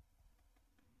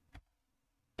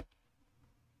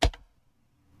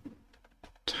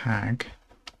 Tag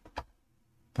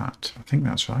that. I think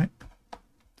that's right.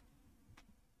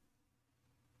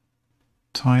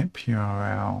 Type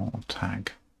URL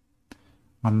tag.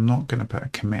 I'm not going to put a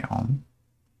commit on.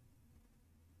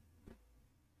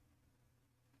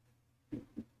 We'll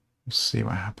see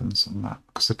what happens on that,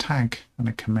 because a tag and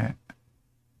a commit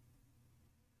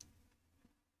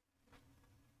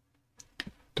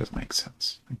does make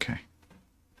sense. Okay,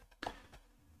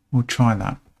 we'll try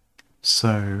that.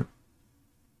 So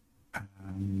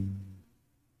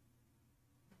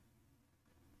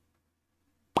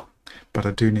but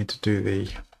I do need to do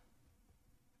the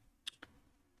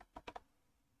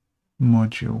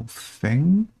module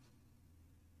thing.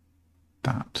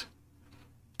 That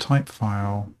type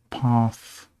file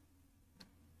path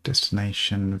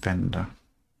destination vendor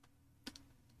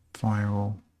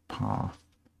file path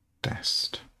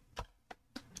dest.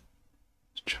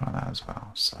 Let's try that as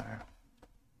well. So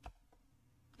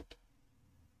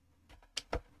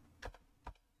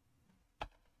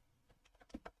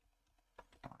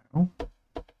file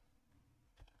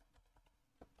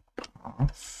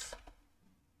path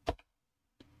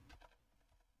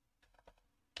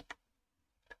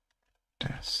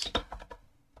dest.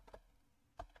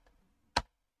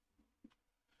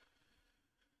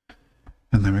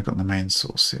 And then we've got the main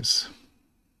sources.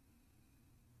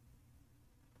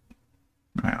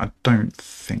 Right, I don't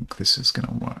think this is going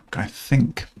to work. I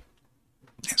think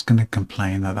it's going to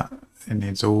complain that it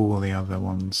needs all the other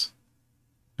ones.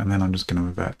 And then I'm just going to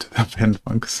revert to the append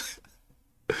function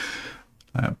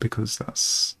because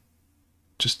that's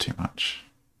just too much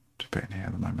to put in here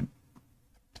at the moment.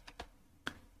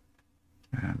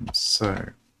 And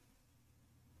so,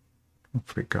 what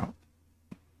have we got?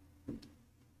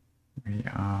 We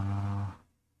are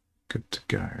good to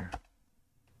go.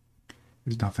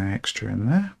 There's nothing extra in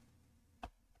there.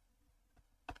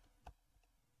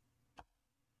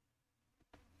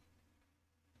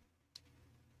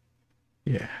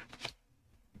 Yeah.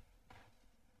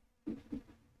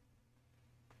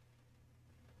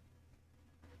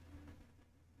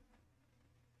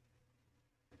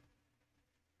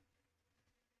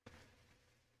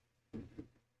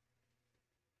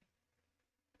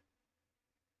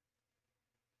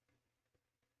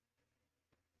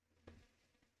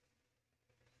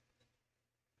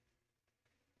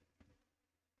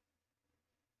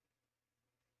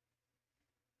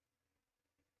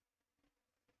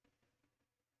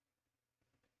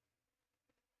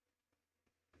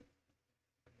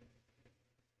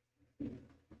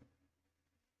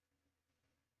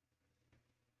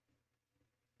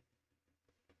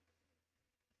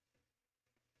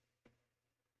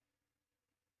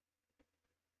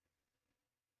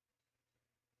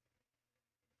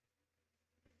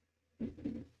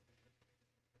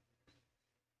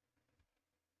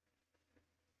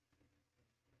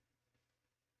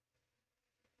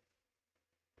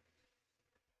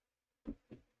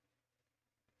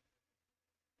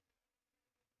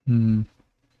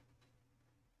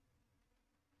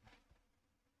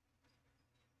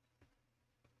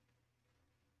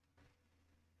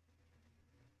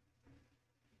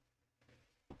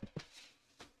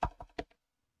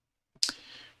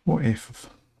 What if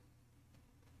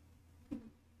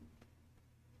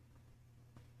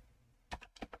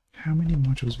how many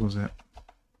modules was it?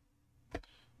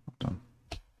 Hold on.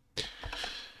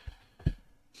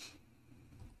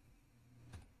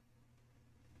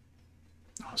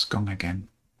 gone again.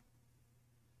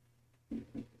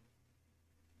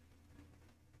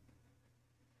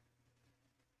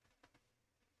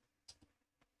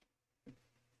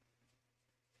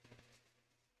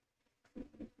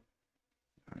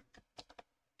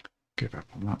 Give up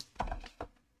on that.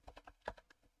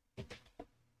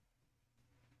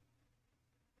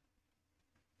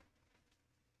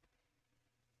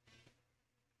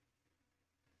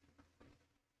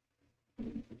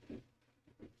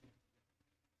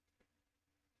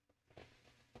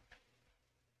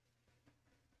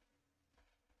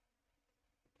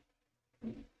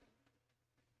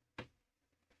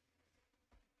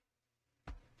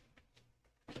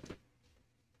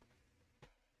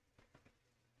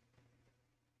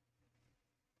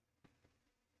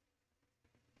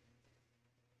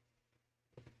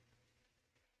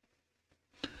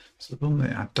 So the problem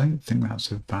is, I don't think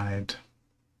that's a valid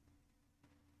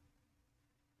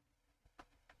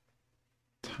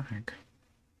tag.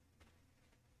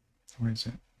 Or is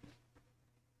it?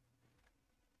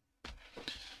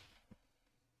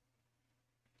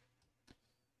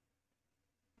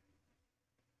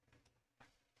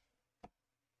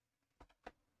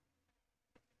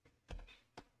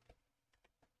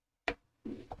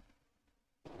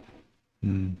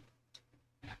 Hmm.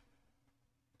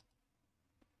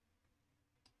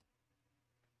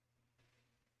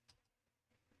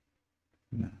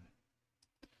 No,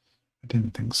 I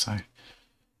didn't think so.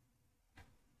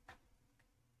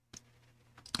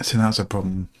 So that's a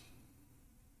problem.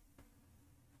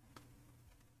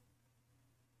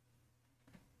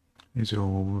 These are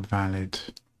all valid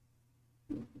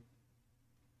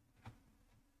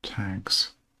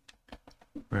tags,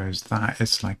 whereas that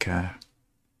is like a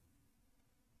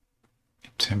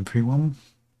temporary one.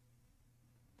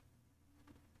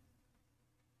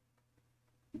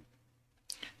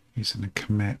 Using a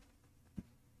commit.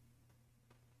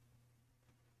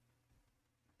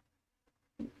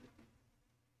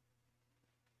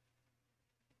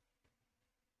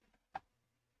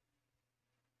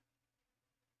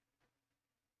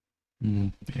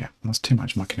 Yeah, that's too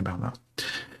much mucking about that.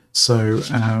 So,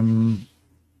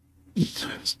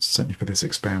 certainly for this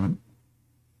experiment,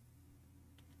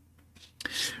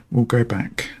 we'll go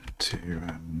back to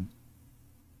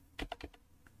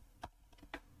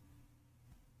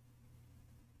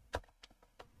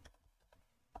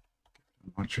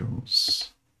modules.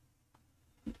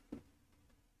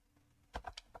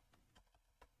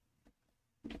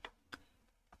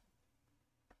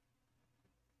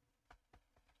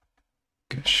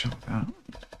 Get shut out.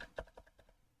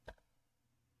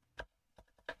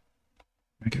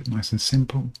 Make it nice and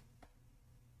simple.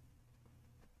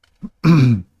 Yeah.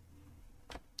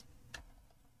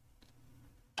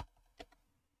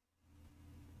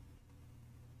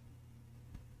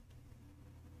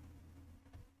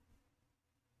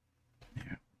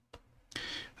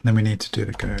 And then we need to do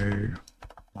the go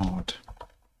mod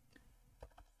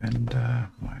vendor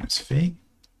 -v.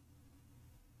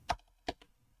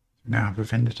 Now have a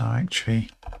vendor directory.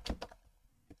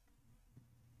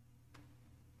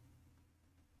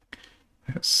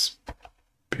 Let's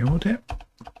build it.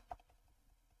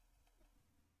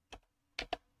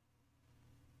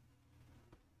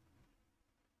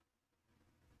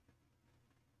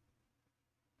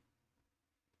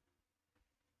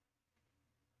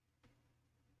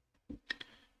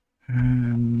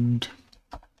 And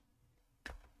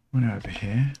one over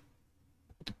here.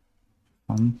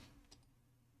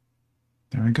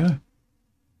 There we go.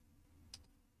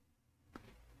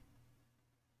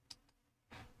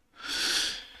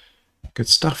 Good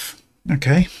stuff.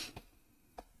 Okay.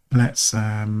 Let's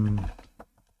we'll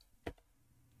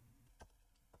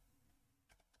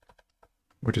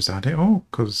just add it all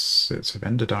because it's a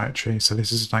vendor directory. So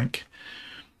this is like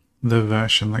the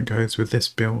version that goes with this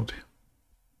build.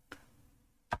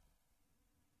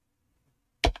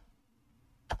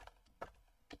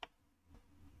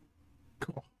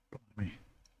 Cool.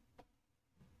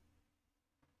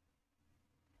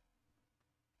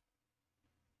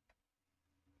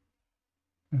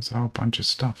 There's a whole bunch of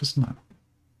stuff, isn't it?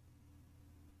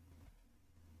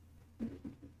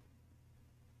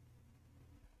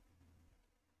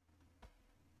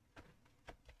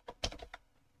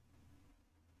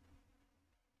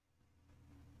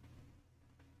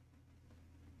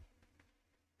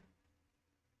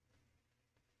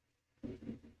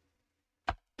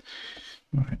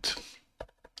 Right.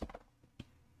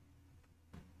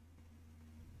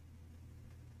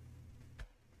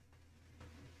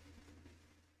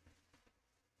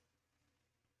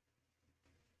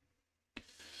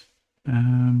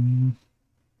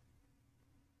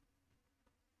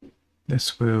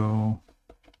 This will,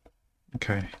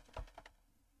 okay,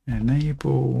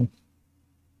 enable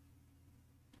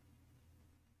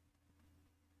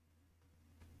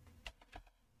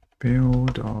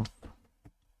build of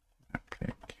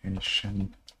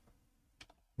application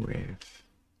with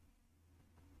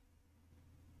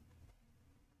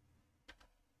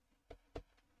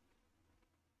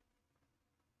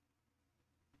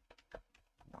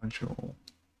module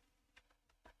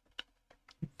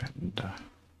vendor.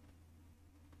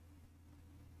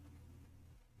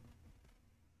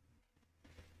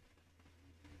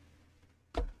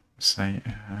 Say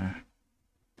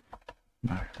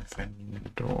no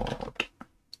vendor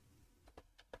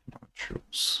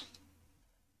modules.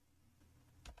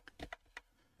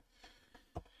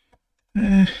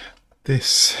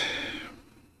 This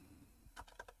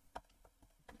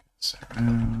is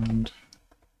around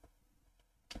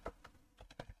a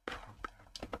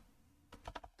problem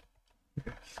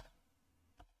with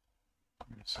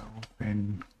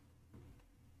resolving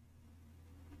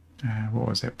what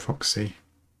was it, proxy?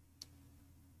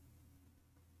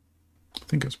 I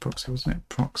think it was proxy, wasn't it?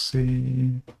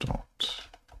 Proxy dot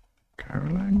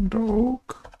Golang.org.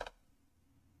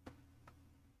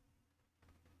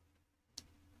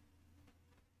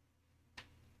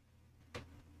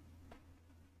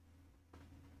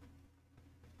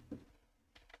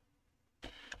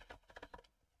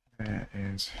 There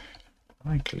is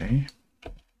likely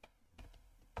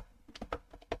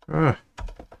a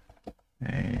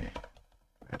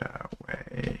better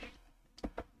way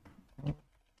of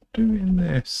doing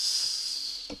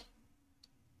this.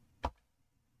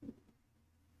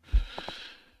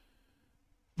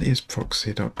 It is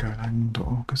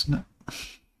proxy.golang.org, isn't it?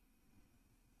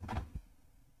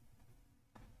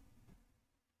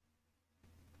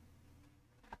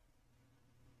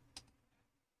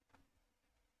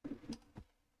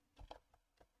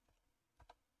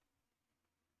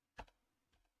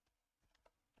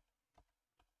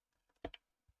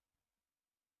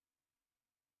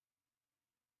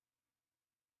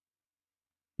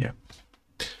 Yeah.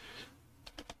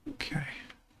 Okay.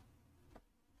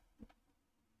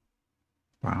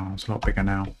 Wow, it's a lot bigger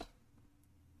now.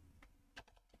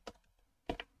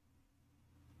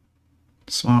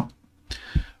 Smart.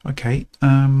 Okay.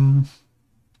 I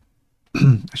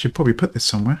should probably put this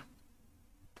somewhere.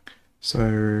 So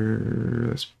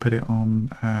let's put it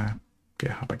on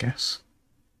GitHub, I guess,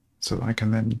 so that I can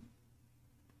then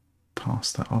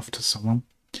pass that off to someone.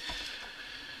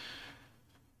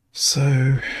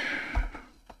 So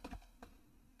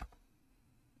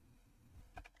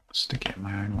stick it in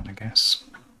my own one, I guess.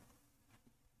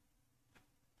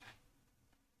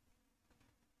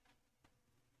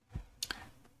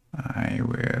 I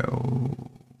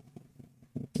will,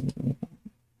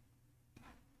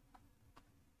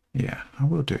 yeah, I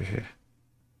will do it here.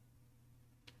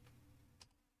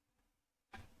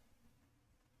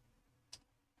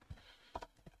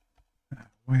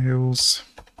 Wails,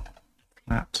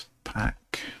 Flatpak,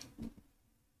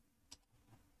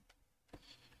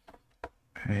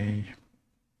 a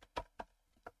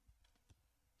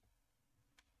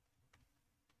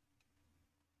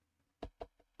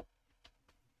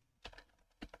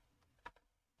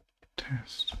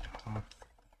test of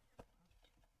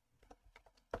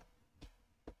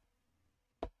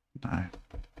no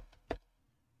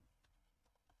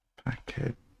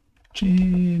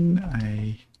packaging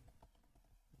a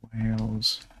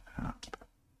Wails app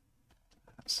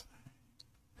as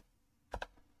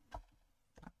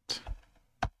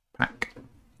pack.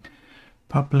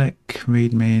 Public,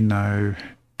 readme, no,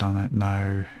 done it,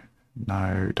 no,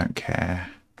 no, don't care.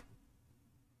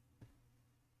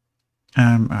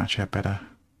 Actually I better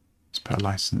let's put a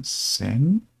license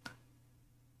in.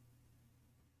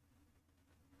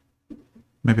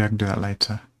 Maybe I can do that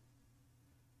later,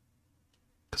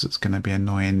 because it's going to be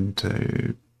annoying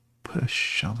to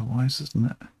push otherwise,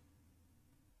 isn't it?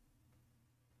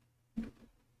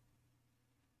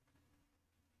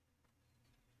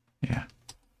 Yeah.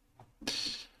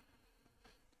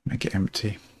 Make it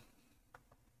empty.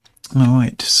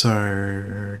 Alright,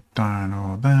 so done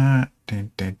all that.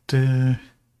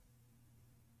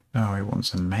 Oh, it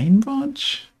wants a main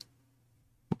branch?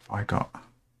 What have I got?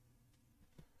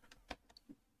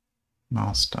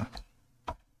 Master.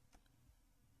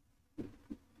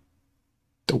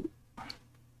 Oh.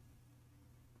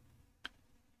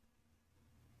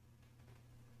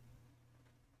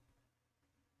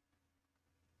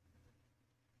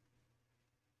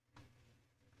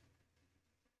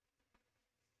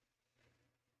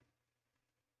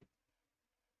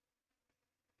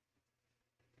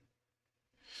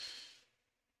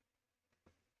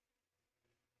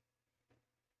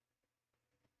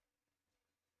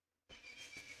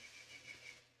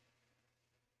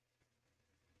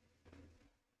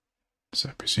 So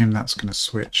I presume that's going to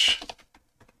switch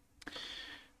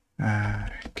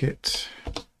git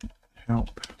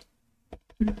help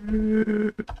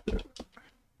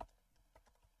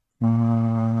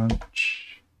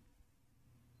much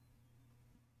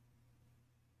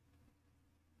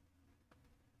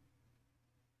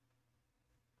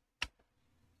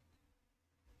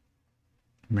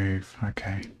move.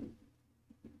 Okay,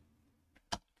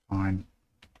 fine.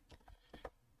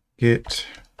 Git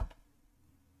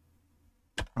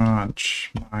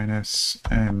branch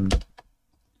 -m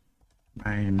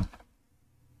main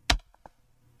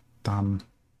done.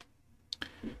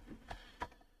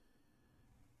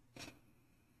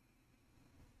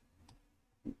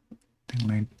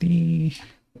 D.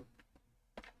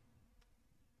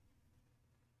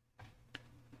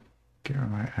 Get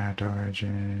my add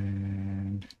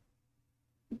origin.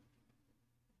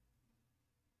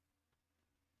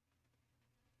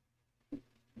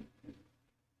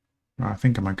 Well, I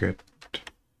think I'm good.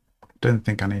 Don't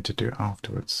think I need to do it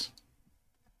afterwards.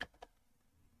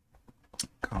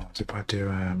 God, if I do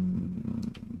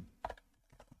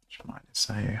which might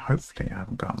say hopefully I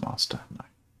haven't got a master. No.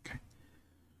 Okay.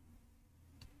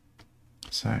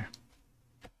 So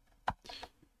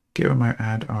git remote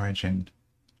add origin,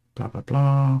 blah blah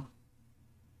blah.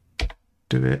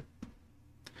 Do it.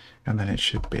 And then it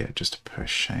should be just a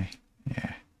push,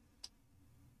 yeah.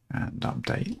 And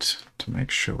update to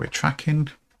make sure we're tracking.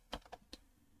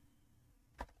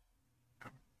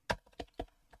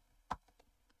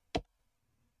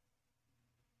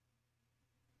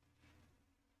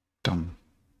 Done.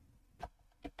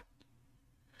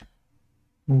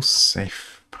 All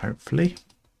safe, hopefully.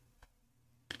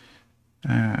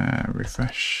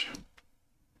 Refresh.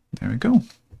 There we go.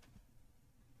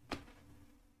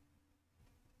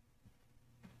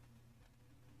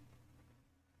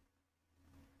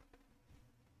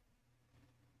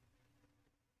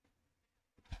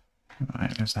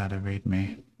 Right, let's add a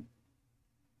readme.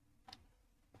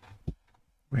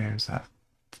 Where is that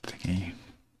thingy?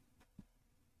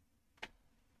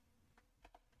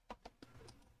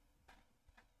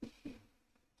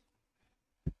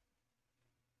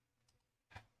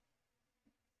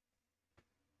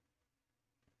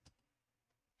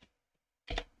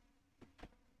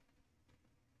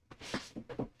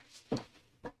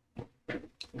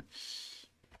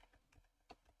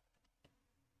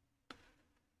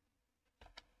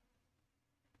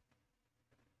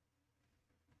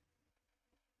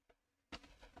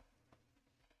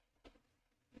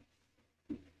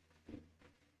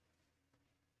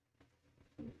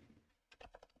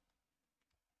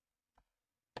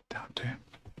 That'll do.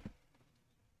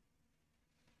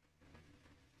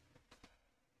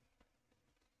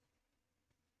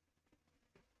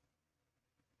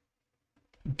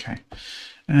 Okay,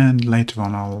 and later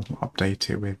on I'll update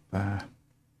it with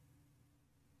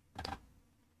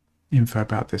info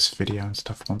about this video and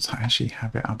stuff once I actually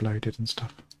have it uploaded and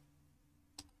stuff.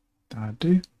 That'll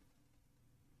do.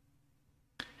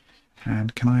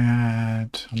 And can I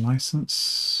add a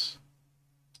license?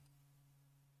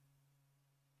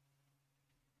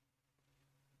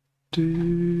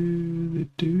 Do.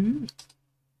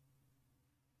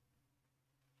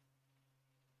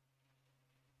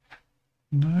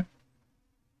 No.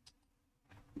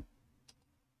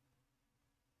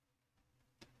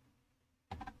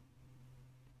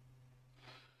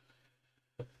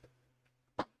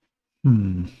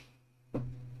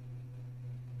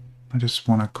 I just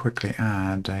want to quickly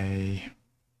add a...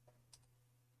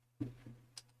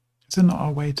 Is there not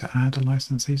a way to add a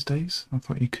license these days? I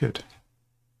thought you could.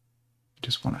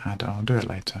 Just want to add it. I'll do it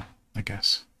later, I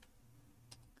guess.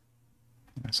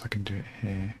 Yes, I can do it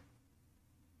here.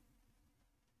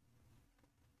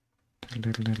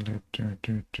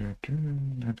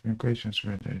 Integrations,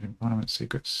 environment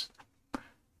secrets.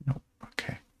 Nope.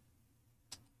 Okay.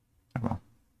 Oh well.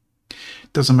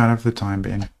 Doesn't matter for the time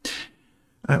being.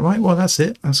 Right. Well, that's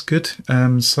it. That's good.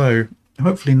 So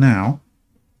hopefully now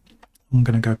I'm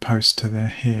going to go post to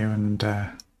here and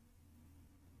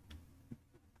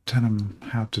tell them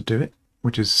how to do it,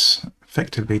 which is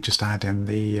effectively just add in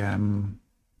the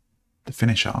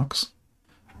finish arcs,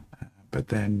 but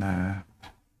then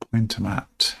point them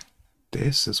at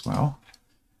this as well,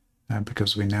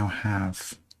 because we now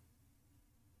have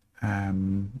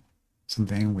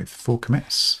something with 4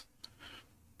 commits.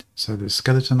 So the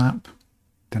skeleton app,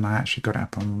 then I actually got it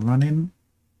up and running,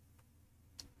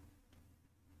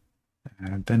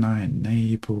 and then I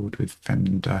enabled with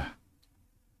vendor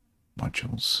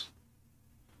modules,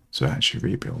 so it actually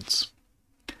rebuilds,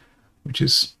 which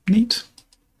is neat.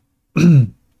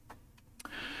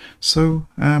 So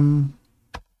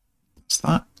that's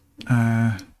that.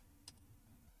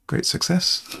 great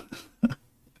success.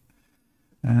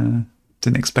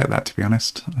 Didn't expect that, to be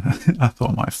honest. I thought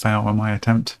I might fail on my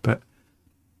attempt, but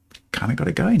kind of got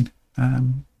it going,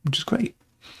 which is great.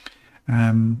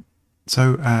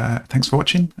 So thanks for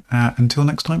watching. Until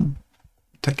next time,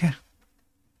 take care.